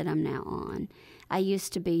medications that I'm now on. I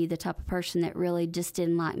used to be the type of person that really just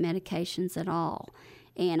didn't like medications at all.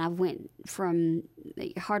 And I went from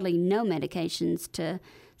hardly no medications to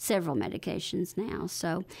several medications now.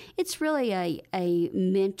 So it's really a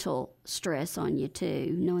mental stress on you,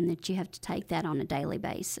 too, knowing that you have to take that on a daily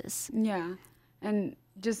basis. Yeah, and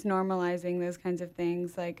just normalizing those kinds of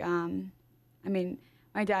things. Like,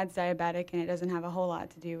 my dad's diabetic, and it doesn't have a whole lot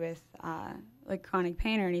to do with, chronic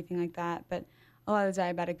pain or anything like that. But a lot of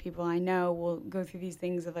diabetic people I know will go through these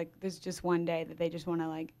things of, there's just one day that they just want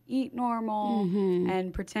to, eat normal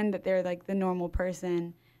and pretend that they're, the normal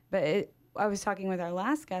person. But I was talking with our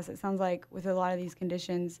last guest. It sounds like with a lot of these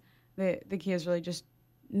conditions, the key is really just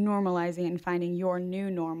normalizing and finding your new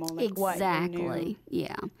normal. Exactly. What new.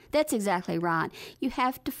 Yeah, that's exactly right. You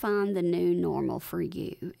have to find the new normal for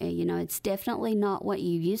you. It's definitely not what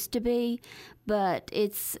you used to be, but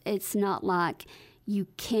it's not like you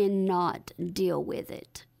cannot deal with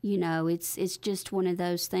it. It's just one of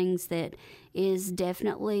those things that is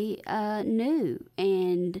definitely new,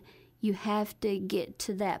 and you have to get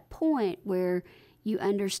to that point where you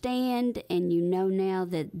understand and now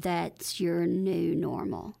that that's your new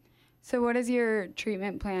normal. So what does your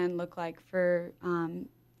treatment plan look like for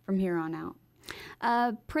from here on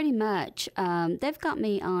out? Pretty much. They've got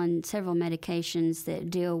me on several medications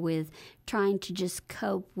that deal with trying to just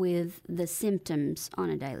cope with the symptoms on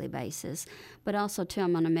a daily basis. But also, too,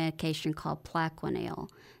 I'm on a medication called Plaquenil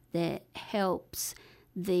that helps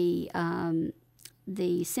the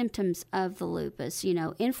symptoms of the lupus.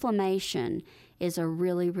 Inflammation is a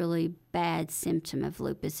really, really bad symptom of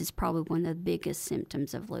lupus. It's probably one of the biggest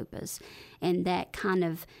symptoms of lupus. And that kind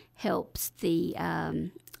of helps the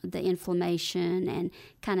the inflammation and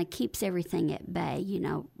kind of keeps everything at bay,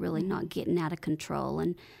 really not getting out of control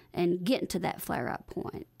and getting to that flare-up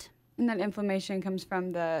point. And that inflammation comes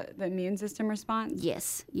from the immune system response?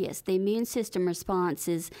 Yes. The immune system response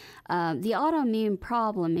is, the autoimmune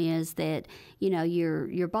problem is that,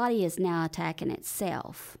 your body is now attacking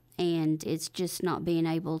itself, and it's just not being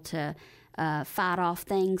able to fight off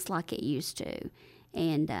things like it used to.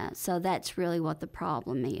 And so that's really what the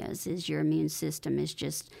problem is your immune system is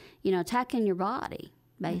just, attacking your body,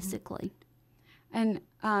 basically. Mm-hmm.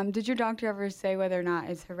 And did your doctor ever say whether or not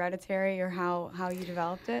it's hereditary or how you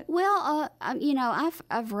developed it? Well,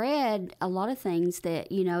 I've read a lot of things that,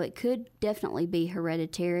 it could definitely be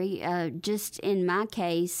hereditary. Just in my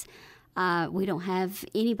case, we don't have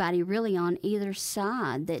anybody really on either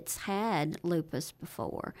side that's had lupus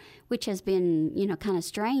before, which has been, kind of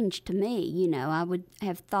strange to me. I would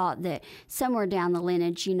have thought that somewhere down the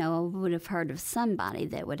lineage, I would have heard of somebody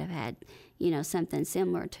that would have had, something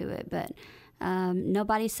similar to it. But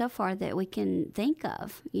nobody so far that we can think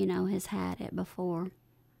of, has had it before.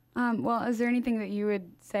 Well, is there anything that you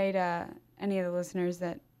would say to any of the listeners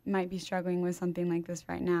that might be struggling with something like this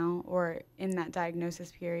right now or in that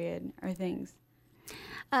diagnosis period or things?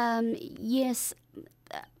 Yes.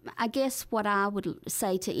 I guess what I would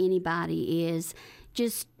say to anybody is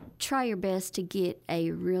just try your best to get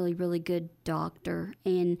a really, really good doctor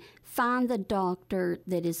and find the doctor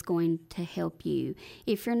that is going to help you.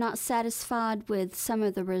 If you're not satisfied with some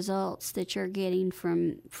of the results that you're getting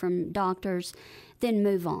from doctors, then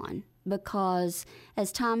move on. Because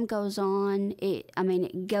as time goes on, it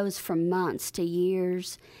goes from months to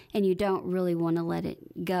years, and you don't really want to let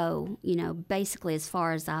it go, basically as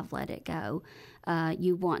far as I've let it go.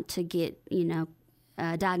 You want to get,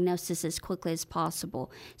 diagnosis as quickly as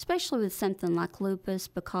possible, especially with something like lupus,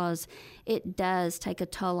 because it does take a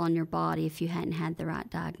toll on your body if you hadn't had the right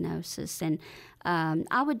diagnosis. And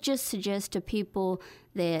I would just suggest to people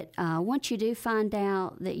that once you do find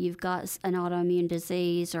out that you've got an autoimmune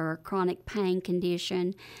disease or a chronic pain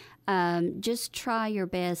condition, just try your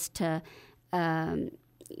best to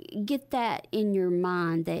get that in your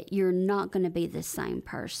mind that you're not going to be the same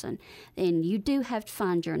person. And you do have to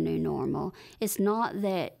find your new normal. It's not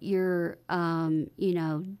that you're,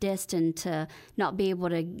 destined to not be able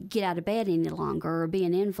to get out of bed any longer or be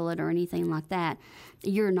an invalid or anything like that.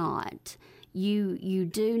 You're not. You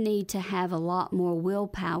do need to have a lot more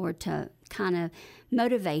willpower to kind of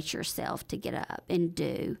motivate yourself to get up and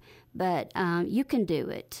do. But you can do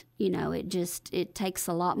it. It takes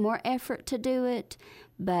a lot more effort to do it,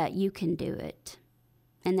 but you can do it.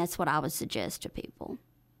 And that's what I would suggest to people.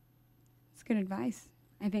 It's good advice,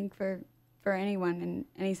 I think, for anyone in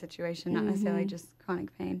any situation, not necessarily just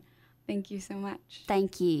chronic pain. Thank you so much.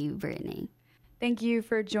 Thank you, Brittany. Thank you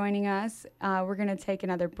for joining us. We're going to take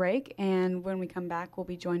another break, and when we come back, we'll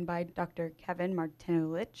be joined by Dr. Kevin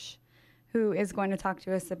Martinolich, who is going to talk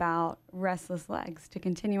to us about restless legs to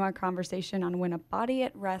continue our conversation on when a body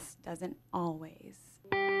at rest doesn't always.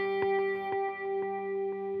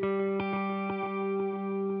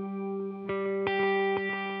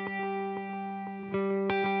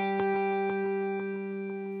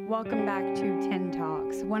 Welcome back to 10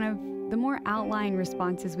 Talks. One of the more outlying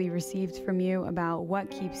responses we received from you about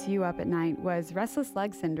what keeps you up at night was restless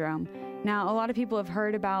leg syndrome. Now, a lot of people have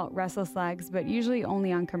heard about restless legs, but usually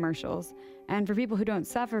only on commercials. And for people who don't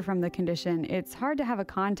suffer from the condition, it's hard to have a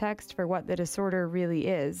context for what the disorder really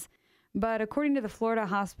is. But according to the Florida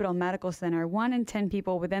Hospital Medical Center, 1 in 10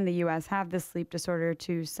 people within the U.S. have this sleep disorder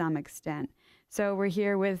to some extent. So we're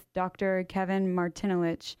here with Dr. Kevin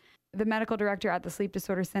Martinolich, the medical director at the Sleep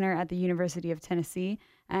Disorder Center at the University of Tennessee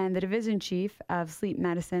and the division chief of sleep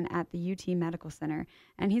medicine at the UT Medical Center.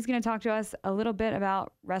 And he's going to talk to us a little bit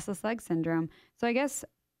about restless leg syndrome. So I guess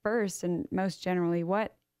first and most generally,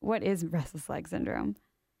 what is restless leg syndrome?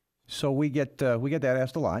 So we get that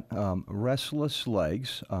asked a lot. Restless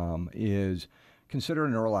legs is considered a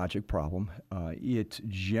neurologic problem. It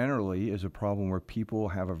generally is a problem where people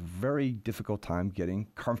have a very difficult time getting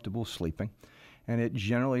comfortable sleeping. And it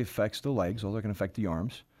generally affects the legs, although it can affect the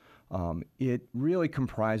arms. It really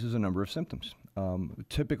comprises a number of symptoms.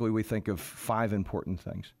 Typically, we think of 5 important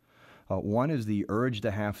things. One is the urge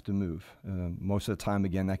to have to move. Most of the time,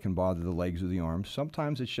 again, that can bother the legs or the arms.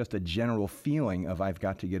 Sometimes it's just a general feeling of I've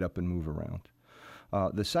got to get up and move around.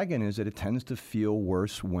 The second is that it tends to feel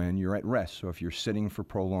worse when you're at rest. So if you're sitting for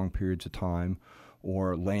prolonged periods of time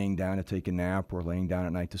or laying down to take a nap or laying down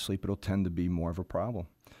at night to sleep, it'll tend to be more of a problem.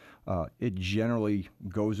 It generally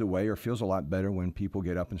goes away or feels a lot better when people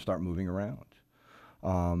get up and start moving around.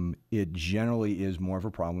 It generally is more of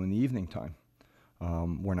a problem in the evening time.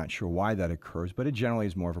 We're not sure why that occurs, but it generally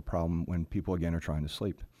is more of a problem when people, again, are trying to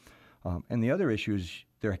sleep. And the other issue is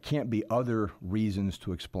there can't be other reasons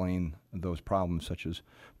to explain those problems, such as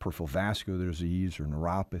peripheral vascular disease or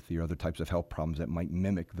neuropathy or other types of health problems that might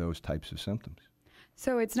mimic those types of symptoms.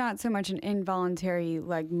 So it's not so much an involuntary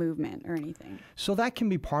leg movement or anything. So that can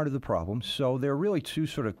be part of the problem. So there are really two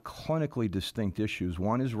sort of clinically distinct issues.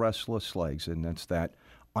 One is restless legs, and that's that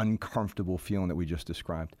uncomfortable feeling that we just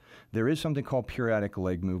described. There is something called periodic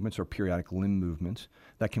leg movements or periodic limb movements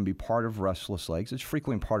that can be part of restless legs. It's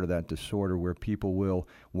frequently part of that disorder where people will,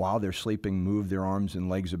 while they're sleeping, move their arms and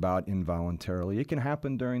legs about involuntarily. It can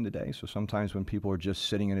happen during the day. So sometimes when people are just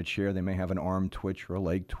sitting in a chair, they may have an arm twitch or a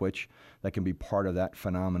leg twitch that can be part of that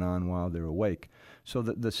phenomenon while they're awake. So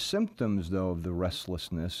the symptoms, though, of the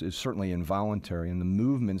restlessness is certainly involuntary, and the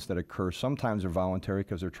movements that occur sometimes are voluntary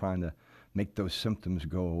because they're trying to make those symptoms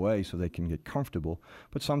go away so they can get comfortable.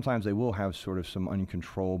 But sometimes they will have sort of some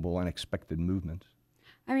uncontrollable, unexpected movements.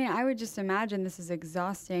 I mean, I would just imagine this is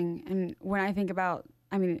exhausting. And when I think about,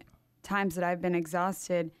 times that I've been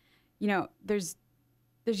exhausted, there's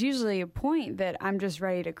usually a point that I'm just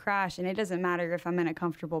ready to crash. And it doesn't matter if I'm in a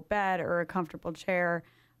comfortable bed or a comfortable chair.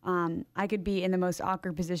 I could be in the most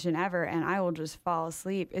awkward position ever and I will just fall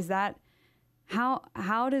asleep. Is that,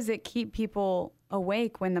 how does it keep people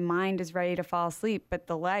awake when the mind is ready to fall asleep, but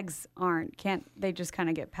the legs aren't? Can't they just kind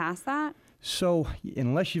of get past that? So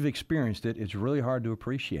unless you've experienced it, it's really hard to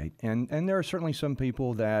appreciate. And there are certainly some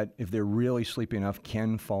people that, if they're really sleepy enough,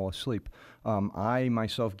 can fall asleep. I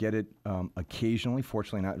myself get it occasionally,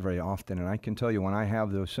 fortunately not very often. And I can tell you when I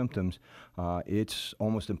have those symptoms, it's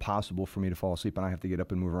almost impossible for me to fall asleep, and I have to get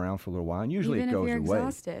up and move around for a little while. And usually it goes away. Even if you're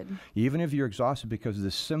exhausted? Even if you're exhausted, because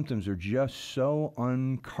the symptoms are just so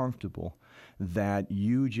uncomfortable that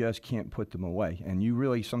you just can't put them away. And you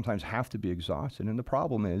really sometimes have to be exhausted. And the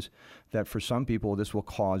problem is that for some people, this will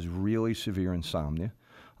cause really severe insomnia.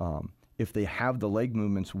 If they have the leg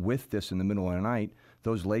movements with this in the middle of the night,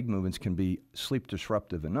 those leg movements can be sleep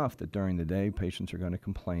disruptive enough that during the day, patients are going to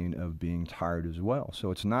complain of being tired as well.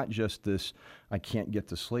 So it's not just this, I can't get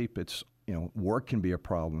to sleep. It's, work can be a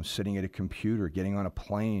problem. Sitting at a computer, getting on a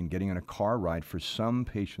plane, getting on a car ride. For some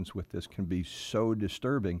patients with this can be so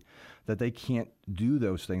disturbing that they can't do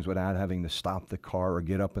those things without having to stop the car or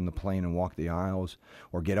get up in the plane and walk the aisles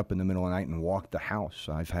or get up in the middle of the night and walk the house.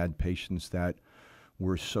 I've had patients that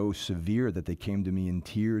were so severe that they came to me in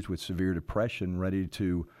tears with severe depression, ready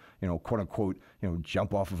to, quote unquote,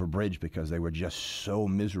 jump off of a bridge because they were just so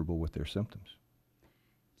miserable with their symptoms.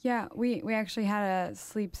 Yeah, we actually had a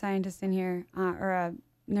sleep scientist in here, or a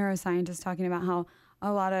neuroscientist, talking about how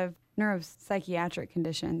a lot of neuropsychiatric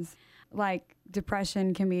conditions, like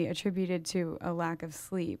depression, can be attributed to a lack of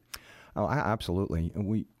sleep. Oh, absolutely.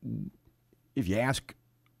 If you ask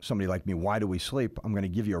somebody like me, why do we sleep? I'm going to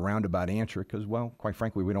give you a roundabout answer because, well, quite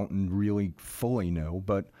frankly, we don't really fully know,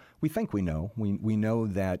 but we think we know. We know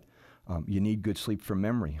that you need good sleep for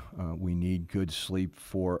memory. We need good sleep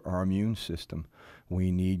for our immune system. We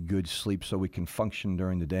need good sleep so we can function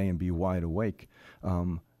during the day and be wide awake.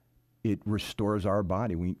 It restores our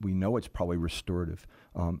body. We know it's probably restorative.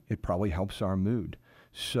 It probably helps our mood.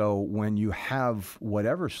 So when you have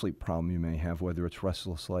whatever sleep problem you may have, whether it's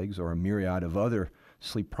restless legs or a myriad of other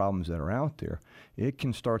sleep problems that are out there, it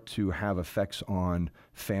can start to have effects on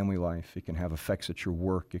family life. It can have effects at your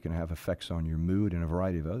work. It can have effects on your mood and a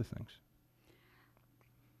variety of other things.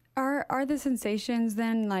 Are the sensations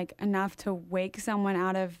then like enough to wake someone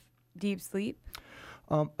out of deep sleep?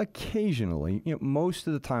 Occasionally, most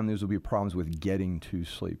of the time there will be problems with getting to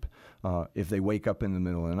sleep. If they wake up in the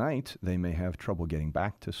middle of the night, they may have trouble getting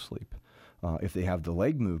back to sleep. If they have the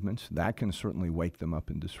leg movements, that can certainly wake them up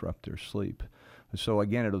and disrupt their sleep. So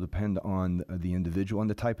again, it'll depend on the individual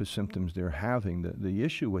and the type of symptoms they're having. The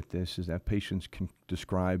issue with this is that patients can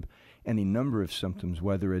describe any number of symptoms,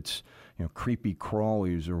 whether it's creepy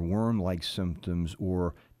crawlies or worm-like symptoms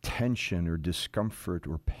or tension or discomfort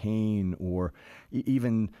or pain or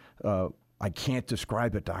even I can't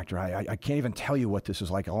describe it, doctor. I can't even tell you what this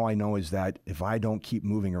is like. All I know is that if I don't keep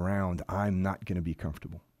moving around, I'm not going to be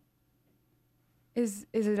comfortable. Is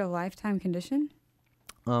it a lifetime condition?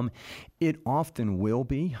 It often will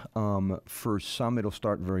be. For some, it'll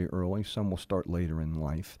start very early. Some will start later in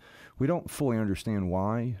life. We don't fully understand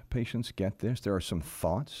why patients get this. There are some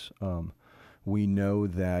thoughts. We know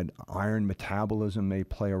that iron metabolism may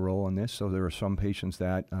play a role in this. So there are some patients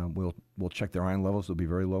that we'll check their iron levels. They'll be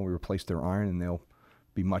very low. We replace their iron, and they'll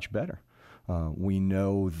be much better. We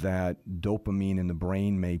know that dopamine in the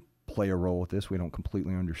brain may play a role with this. We don't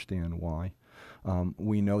completely understand why.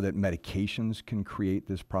 We know that medications can create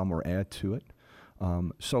this problem or add to it.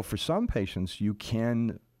 So for some patients, you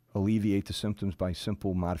can alleviate the symptoms by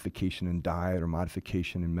simple modification in diet or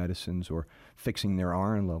modification in medicines or fixing their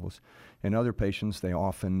iron levels. In other patients, they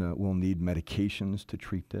often will need medications to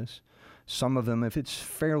treat this. Some of them, if it's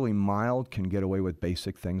fairly mild, can get away with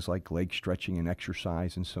basic things like leg stretching and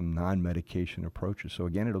exercise and some non-medication approaches. So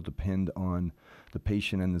again, it'll depend on the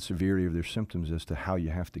patient and the severity of their symptoms as to how you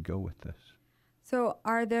have to go with this. So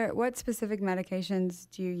what specific medications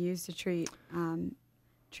do you use to treat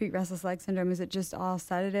restless leg syndrome? Is it just all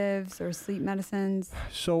sedatives or sleep medicines?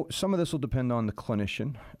 So some of this will depend on the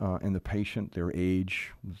clinician and the patient, their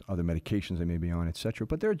age, other medications they may be on, et cetera.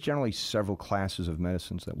 But there are generally several classes of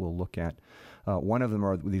medicines that we'll look at. One of them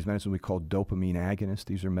are these medicines we call dopamine agonists.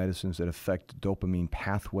 These are medicines that affect dopamine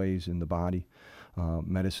pathways in the body.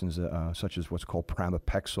 Medicines such as what's called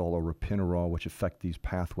pramipexole or ropinirole, which affect these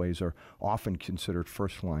pathways, are often considered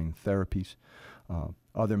first-line therapies.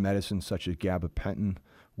 Other medicines such as gabapentin,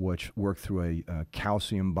 which work through a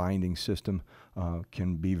calcium binding system,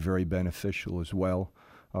 can be very beneficial as well.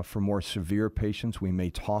 For more severe patients, we may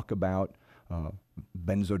talk about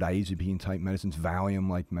benzodiazepine type medicines,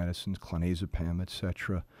 Valium-like medicines, clonazepam,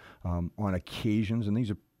 etc. On occasions, and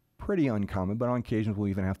these are pretty uncommon, but on occasions we'll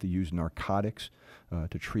even have to use narcotics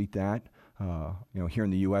to treat that. Here in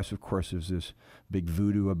the U.S., of course, there's this big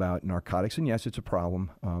voodoo about narcotics, and yes, it's a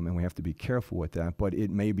problem, and we have to be careful with that, but it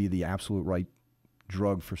may be the absolute right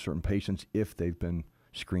drug for certain patients if they've been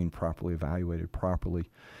screened properly, evaluated properly.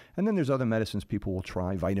 And then there's other medicines people will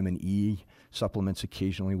try. Vitamin E supplements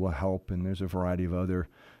occasionally will help, and there's a variety of other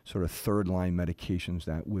sort of third-line medications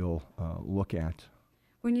that we'll look at.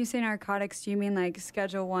 When you say narcotics, do you mean like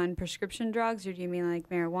Schedule I prescription drugs, or do you mean like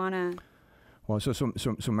marijuana? Well, so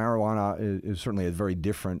marijuana is certainly a very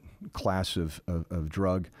different class of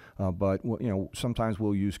drug, but sometimes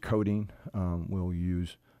we'll use codeine, we'll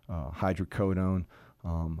use hydrocodone.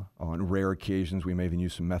 On rare occasions, we may even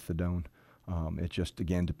use some methadone. It just,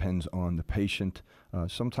 again, depends on the patient.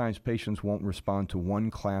 Sometimes patients won't respond to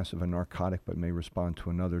one class of a narcotic, but may respond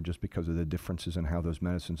to another just because of the differences in how those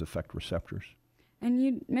medicines affect receptors. And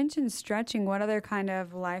you mentioned stretching. What other kind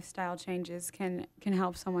of lifestyle changes can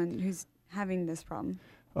help someone who's having this problem?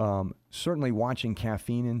 Certainly watching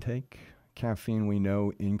caffeine intake. Caffeine, we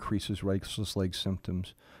know, increases restless leg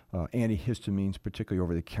symptoms. Antihistamines, particularly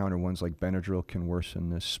over-the-counter ones like Benadryl, can worsen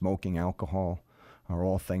this. Smoking, alcohol are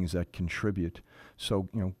all things that contribute. So,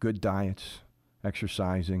 good diets,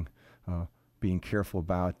 exercising, being careful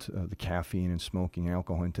about the caffeine and smoking,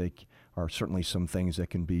 alcohol intake are certainly some things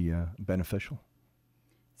that can be beneficial.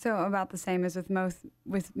 So about the same as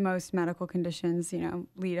with most medical conditions,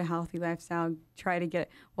 lead a healthy lifestyle,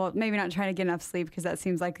 maybe not try to get enough sleep, because that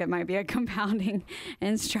seems like it might be a compounding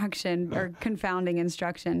instruction or confounding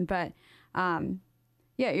instruction. But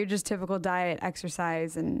your just typical diet,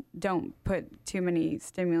 exercise, and don't put too many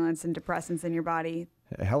stimulants and depressants in your body.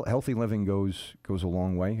 Healthy living goes a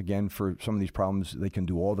long way. Again, for some of these problems, they can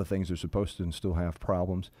do all the things they're supposed to and still have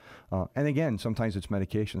problems. And again, sometimes it's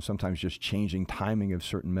medication, sometimes just changing timing of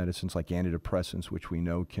certain medicines like antidepressants, which we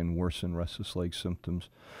know can worsen restless leg symptoms,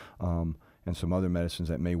 and some other medicines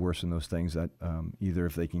that may worsen those things that either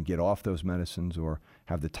if they can get off those medicines or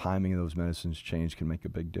have the timing of those medicines change can make a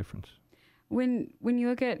big difference. When you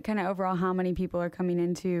look at kind of overall how many people are coming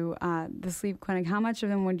into the sleep clinic, how much of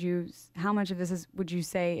this would you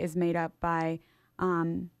say is made up by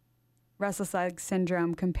restless leg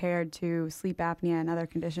syndrome compared to sleep apnea and other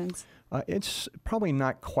conditions? It's probably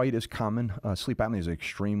not quite as common. Sleep apnea is an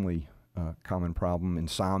extremely common problem.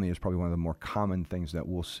 Insomnia is probably one of the more common things that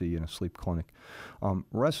we'll see in a sleep clinic.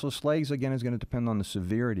 Restless legs, again, is going to depend on the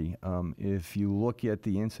severity. If you look at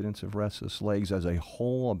the incidence of restless legs as a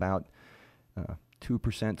whole, about 2%,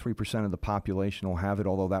 3% of the population will have it,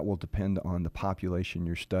 although that will depend on the population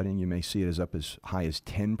you're studying. You may see it as up as high as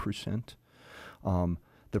 10%.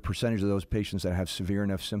 The percentage of those patients that have severe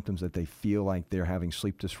enough symptoms that they feel like they're having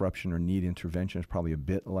sleep disruption or need intervention is probably a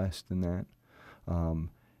bit less than that.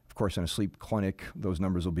 Of course, in a sleep clinic, those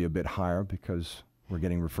numbers will be a bit higher because we're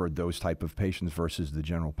getting referred those type of patients versus the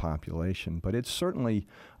general population. But it's certainly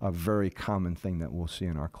a very common thing that we'll see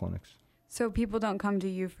in our clinics. So people don't come to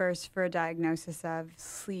you first for a diagnosis of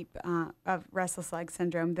of restless leg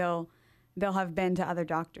syndrome. They'll have been to other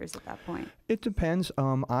doctors at that point. It depends.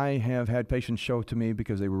 I have had patients show to me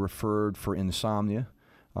because they were referred for insomnia,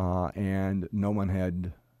 and no one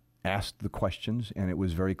had asked the questions, and it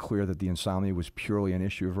was very clear that the insomnia was purely an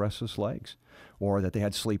issue of restless legs, or that they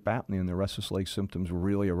had sleep apnea and their restless leg symptoms were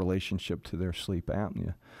really a relationship to their sleep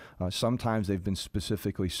apnea. Sometimes they've been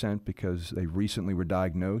specifically sent because they recently were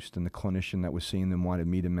diagnosed and the clinician that was seeing them wanted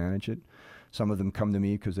me to manage it. Some of them come to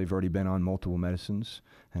me because they've already been on multiple medicines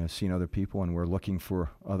and have seen other people, and we're looking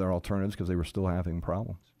for other alternatives because they were still having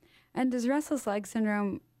problems. And does restless leg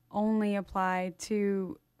syndrome only apply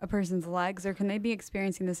to a person's legs, or can they be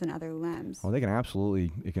experiencing this in other limbs? Well, they can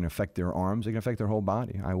absolutely. It can affect their arms. It can affect their whole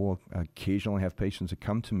body. I will occasionally have patients that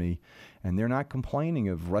come to me, and they're not complaining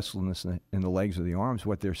of restlessness in the legs or the arms.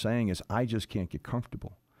 What they're saying is, I just can't get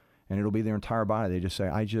comfortable. And it'll be their entire body. They just say,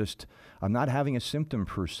 I'm not having a symptom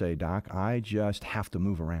per se, doc. I just have to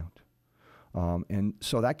move around. And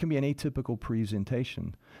so that can be an atypical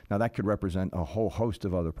presentation. Now, that could represent a whole host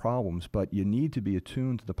of other problems, but you need to be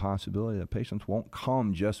attuned to the possibility that patients won't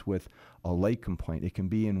come just with a leg complaint. It can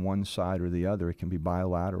be in one side or the other. It can be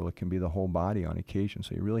bilateral. It can be the whole body on occasion.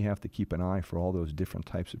 So you really have to keep an eye for all those different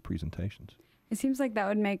types of presentations. It seems like that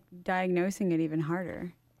would make diagnosing it even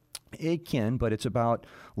harder. It can, but it's about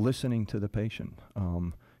listening to the patient.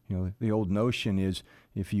 The old notion is,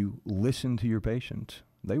 if you listen to your patient,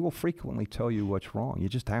 they will frequently tell you what's wrong. You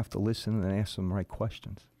just have to listen and ask them the right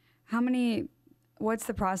questions. What's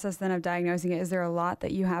the process then of diagnosing it? Is there a lot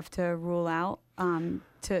that you have to rule out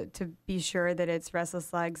to be sure that it's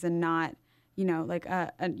restless legs and not, you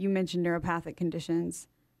mentioned neuropathic conditions?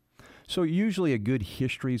 So usually a good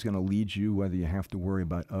history is going to lead you whether you have to worry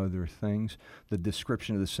about other things. The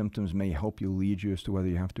description of the symptoms may help you lead you as to whether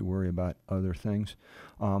you have to worry about other things.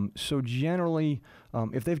 So generally,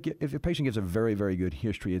 if a patient gives a very, very good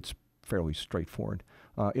history, it's fairly straightforward.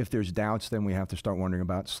 If there's doubts, then we have to start wondering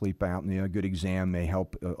about sleep apnea. A good exam may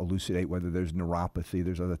help elucidate whether there's neuropathy.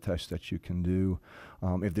 There's other tests that you can do.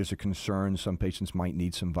 If there's a concern, some patients might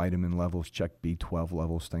need some vitamin levels, check B12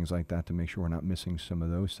 levels, things like that to make sure we're not missing some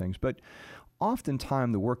of those things. But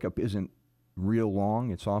oftentimes the workup isn't real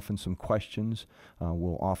long. It's often some questions.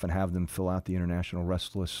 We'll often have them fill out the International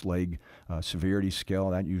Restless Leg Severity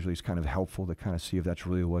Scale. That usually is kind of helpful to kind of see if that's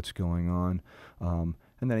really what's going on. And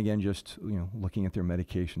then again, just looking at their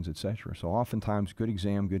medications, et cetera. So oftentimes, good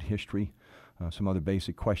exam, good history, some other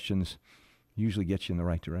basic questions usually gets you in the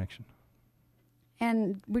right direction.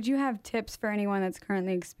 And would you have tips for anyone that's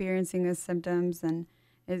currently experiencing these symptoms and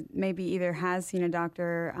maybe either has seen a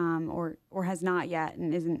doctor or has not yet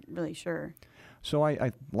and isn't really sure? So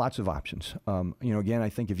I lots of options. Again, I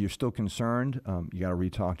think if you're still concerned, you got to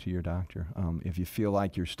re-talk to your doctor. If you feel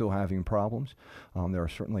like you're still having problems, there are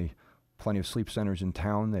certainly plenty of sleep centers in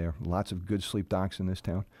town. There are lots of good sleep docs in this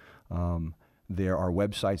town. There are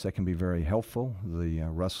websites that can be very helpful. The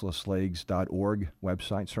restlesslegs.org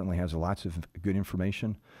website certainly has lots of good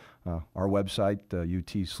information. Our website,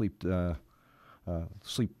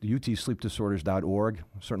 utsleepdisorders.org,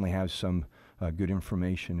 certainly has some good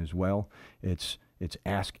information as well. It's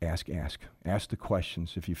ask. Ask the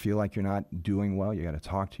questions. If you feel like you're not doing well, you got to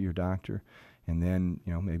talk to your doctor, and then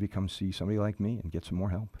maybe come see somebody like me and get some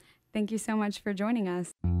more help. Thank you so much for joining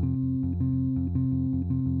us.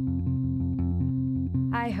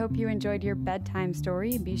 I hope you enjoyed your bedtime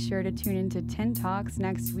story. Be sure to tune into 10 Talks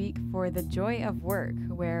next week for The Joy of Work,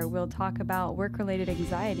 where we'll talk about work-related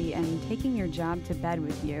anxiety and taking your job to bed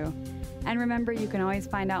with you. And remember, you can always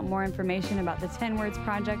find out more information about the 10 Words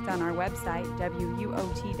Project on our website,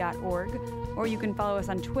 wuot.org, or you can follow us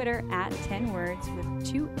on Twitter at 10 Words with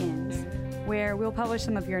 2 N's, where we'll publish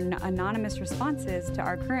some of your anonymous responses to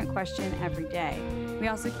our current question every day. We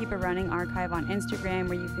also keep a running archive on Instagram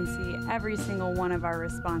where you can see every single one of our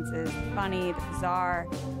responses, the funny, the bizarre,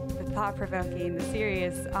 the thought-provoking, the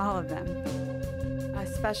serious, all of them. A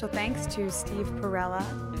special thanks to Steve Parella,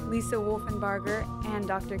 Lisa Wolfenbarger, and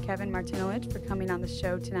Dr. Kevin Martinolich for coming on the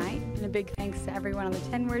show tonight. And a big thanks to everyone on the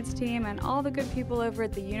 10 Words team and all the good people over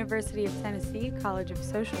at the University of Tennessee College of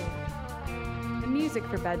Social Work. The music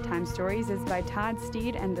for Bedtime Stories is by Todd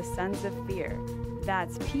Steed and the Sons of Fear.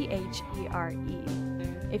 That's Phere.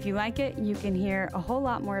 If you like it, you can hear a whole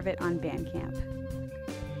lot more of it on Bandcamp.